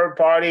here are third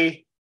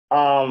party,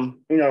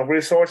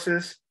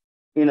 resources,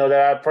 that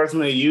I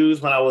personally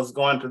used when I was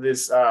going through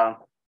this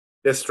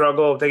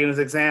struggle of taking these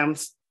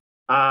exams.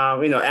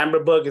 Amber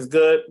Book is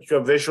good if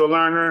you're a visual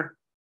learner.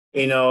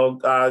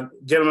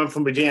 Gentleman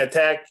from Virginia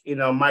Tech,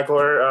 Michael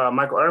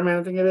Ehrman,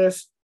 I think it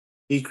is.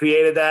 He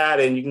created that,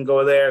 and you can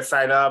go there,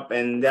 sign up,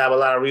 and they have a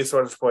lot of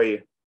resources for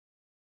you.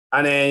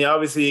 And then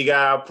obviously you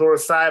got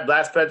Pluralsight,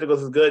 Black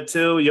Spectacles is good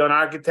too. You're an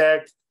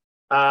architect.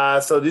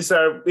 So these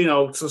are,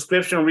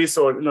 subscription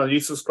resource. You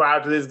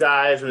subscribe to these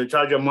guys and they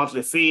charge you a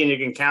monthly fee and you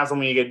can cancel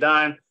when you get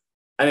done.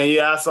 And then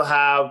you also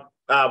have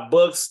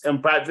books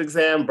and practice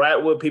exam,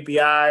 Brightwood,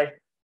 PPI.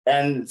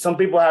 And some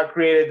people have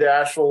created the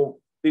actual,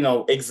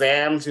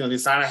 exams,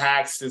 Designer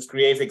Hacks just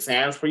creates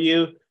exams for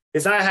you.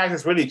 Designer Hacks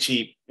is really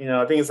cheap.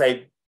 I think it's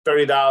like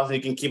 $30 and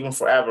you can keep them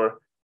forever.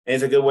 And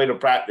it's a good way to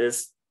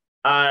practice.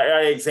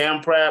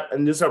 Exam prep,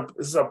 and this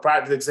is a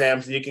practice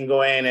exam, so you can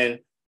go in and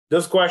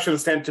those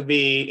questions tend to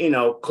be,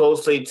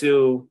 closely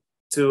to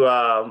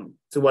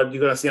what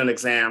you're going to see on the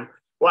exam.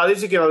 Well, at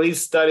least you can at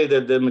least study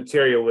the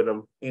material with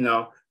them.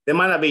 They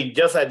might not be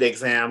just like the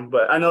exam,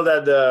 but I know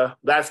that the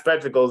Black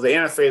Spectacles, the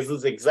interface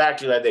looks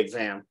exactly like the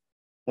exam.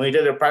 When you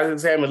did the practice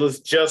exam, it looks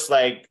just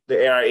like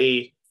the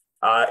ARE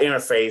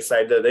interface,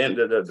 like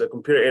the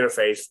computer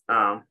interface.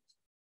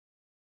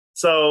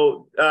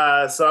 So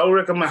I would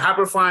recommend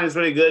Hyperfine is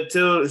really good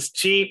too. It's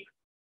cheap.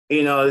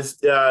 This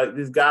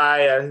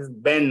guy,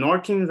 Ben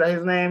Norkin, is that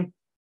his name?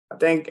 I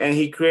think, and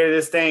he created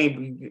this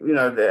thing. When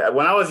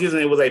I was using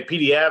it, it was like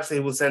PDFs he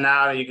would send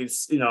out, and you could,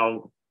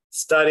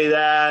 study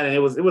that, and it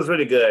was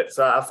really good.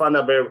 So I found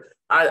out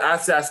I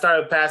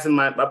started passing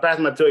my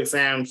 2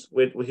 exams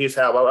with his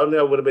help. I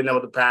never would have been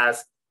able to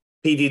pass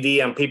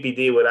PDD and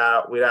PPD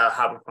without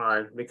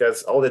Hyperfine,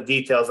 because all the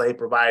details that he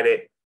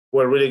provided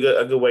were really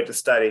a good way to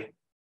study.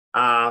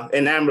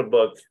 And Amber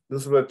Book,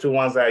 those were the 2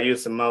 ones that I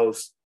used the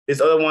most.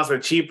 These other ones are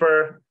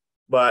cheaper,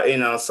 but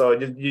so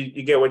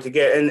you get what you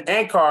get. And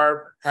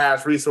NCARB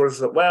has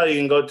resources as well. You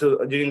can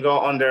go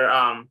under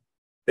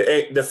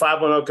the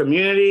 5.0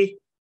 community.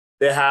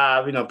 They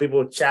have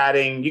people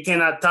chatting. You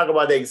cannot talk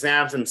about the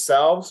exams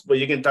themselves, but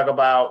you can talk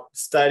about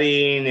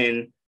studying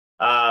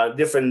and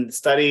different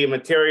study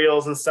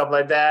materials and stuff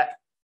like that.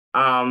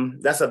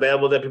 That's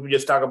available. That people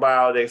just talk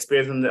about the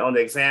experience on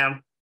the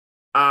exam,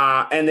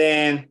 and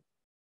then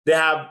they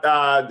have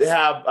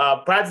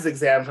practice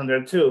exams on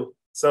there too.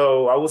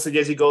 So I would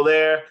suggest you go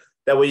there.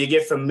 That way you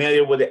get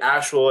familiar with the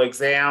actual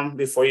exam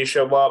before you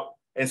show up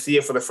and see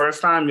it for the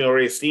first time. You've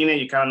already seen it.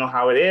 You kind of know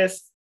how it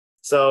is.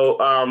 So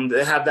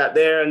they have that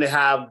there, and they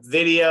have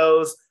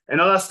videos,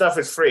 and all that stuff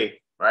is free,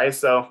 right?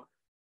 So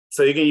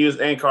you can use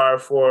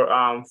NCARB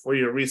for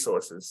your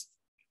resources.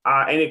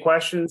 Any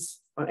questions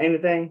on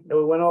anything that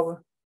we went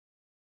over?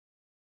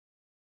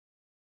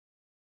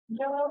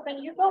 Joel,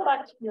 can you go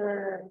back to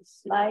your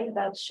slide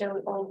that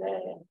showed all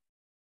the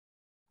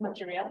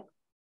material?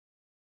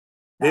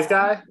 This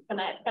guy? Can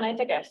I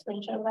take a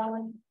screenshot of that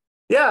one?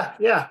 Yeah,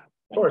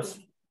 of course.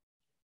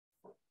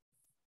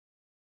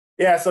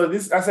 Yeah, so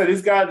this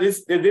guy,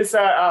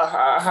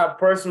 I have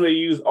personally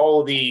used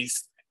all of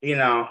these,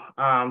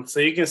 so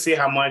you can see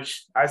how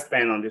much I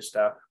spend on this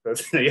stuff,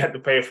 because you have to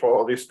pay for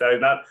all this stuff.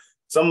 Not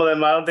some of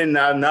them, I don't think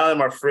none of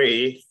them are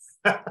free,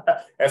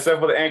 except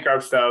for the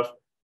NCARB stuff.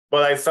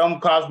 But like some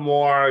cost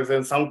more,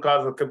 and some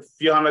cost a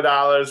few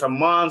 $100 a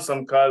month.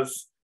 Some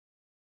cost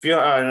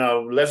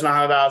less than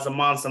 $100 a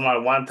month. Some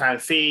are one-time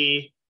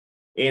fee.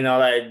 You know,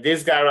 like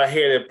this guy right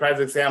here, the Press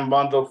Exam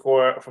bundle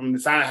from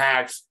Design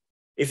Hacks,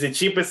 it's the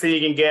cheapest thing you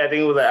can get. I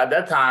think it was at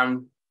that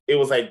time it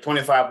was like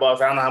 $25. I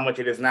don't know how much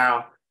it is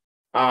now.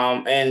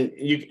 And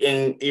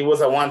it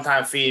was a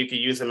one-time fee. You can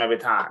use them every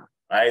time,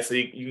 right? So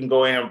you can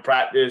go in and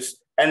practice,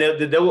 and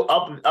they will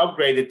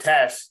upgrade the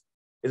test.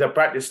 It's a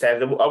practice test.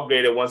 They will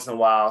upgrade it once in a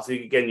while, so you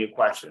can get new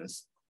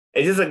questions.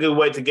 It's just a good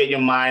way to get your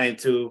mind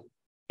into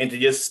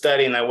just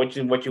studying like what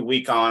you're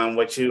weak on and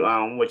what you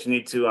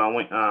need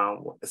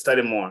to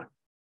study more.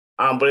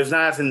 But it's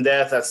not as in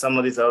depth as some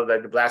of these other,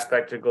 like the Black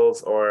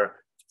Spectacles or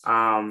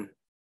and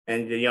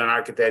the Young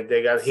Architect.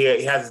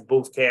 He has his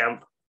boot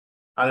camp.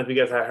 I don't know if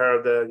you guys have heard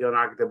of the Young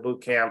Architect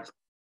boot camp.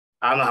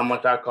 I don't know how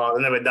much that costs.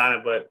 I've never done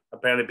it, but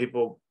apparently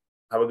people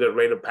have a good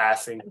rate of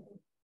passing.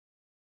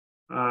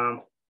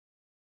 All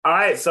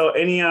right. So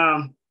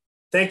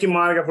thank you,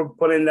 Monica, for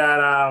putting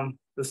that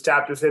those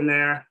chapters in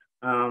there.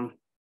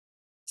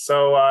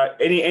 So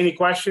any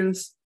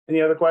questions?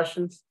 Any other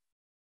questions?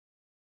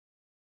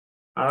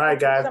 All right,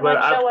 guys. So much,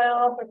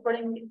 Joelle, for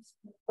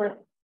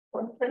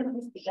putting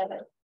this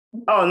together.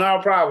 Oh, no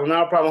problem.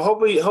 No problem.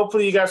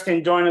 Hopefully you guys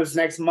can join us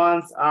next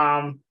month.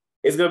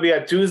 It's gonna be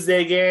a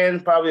Tuesday again,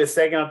 probably the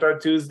second or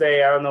third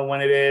Tuesday. I don't know when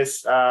it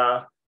is.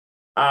 Join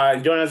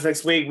us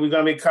next week. We're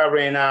gonna be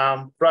covering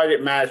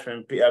project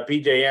management,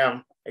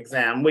 PcM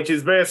exam, which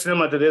is very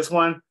similar to this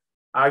one.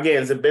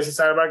 Again, it's a business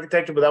side of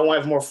architecture, but that one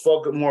is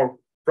more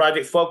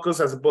project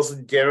focused as opposed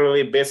to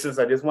generally business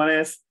like this one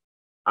is.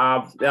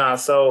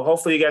 So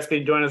hopefully you guys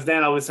can join us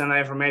then. I'll be sending that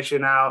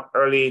information out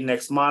early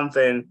next month,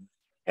 and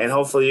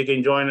hopefully you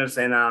can join us.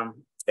 And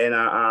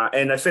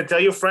I said, tell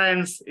your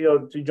friends,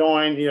 to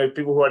join.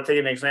 People who are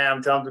taking the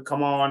exam, tell them to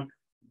come on.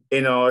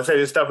 I said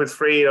this stuff is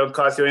free; it don't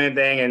cost you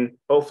anything, and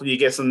hopefully you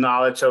get some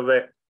knowledge of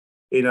it.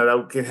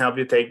 That can help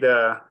you take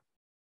do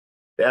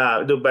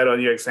better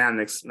on your exam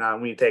next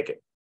when you take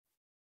it.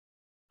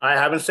 All right.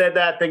 Having said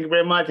that, thank you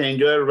very much, and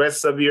enjoy the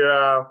rest of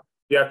your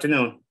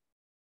afternoon.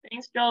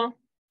 Thanks, Joel.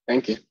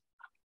 Thank you.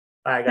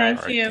 All right, guys.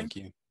 Thank you. Thank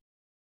you.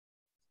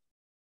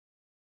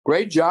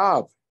 Great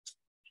job.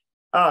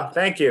 Oh,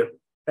 thank you.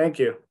 Thank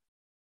you.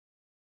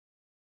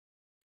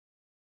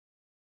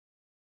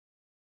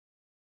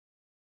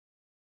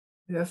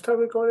 Did I start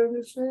recording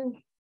this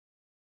thing?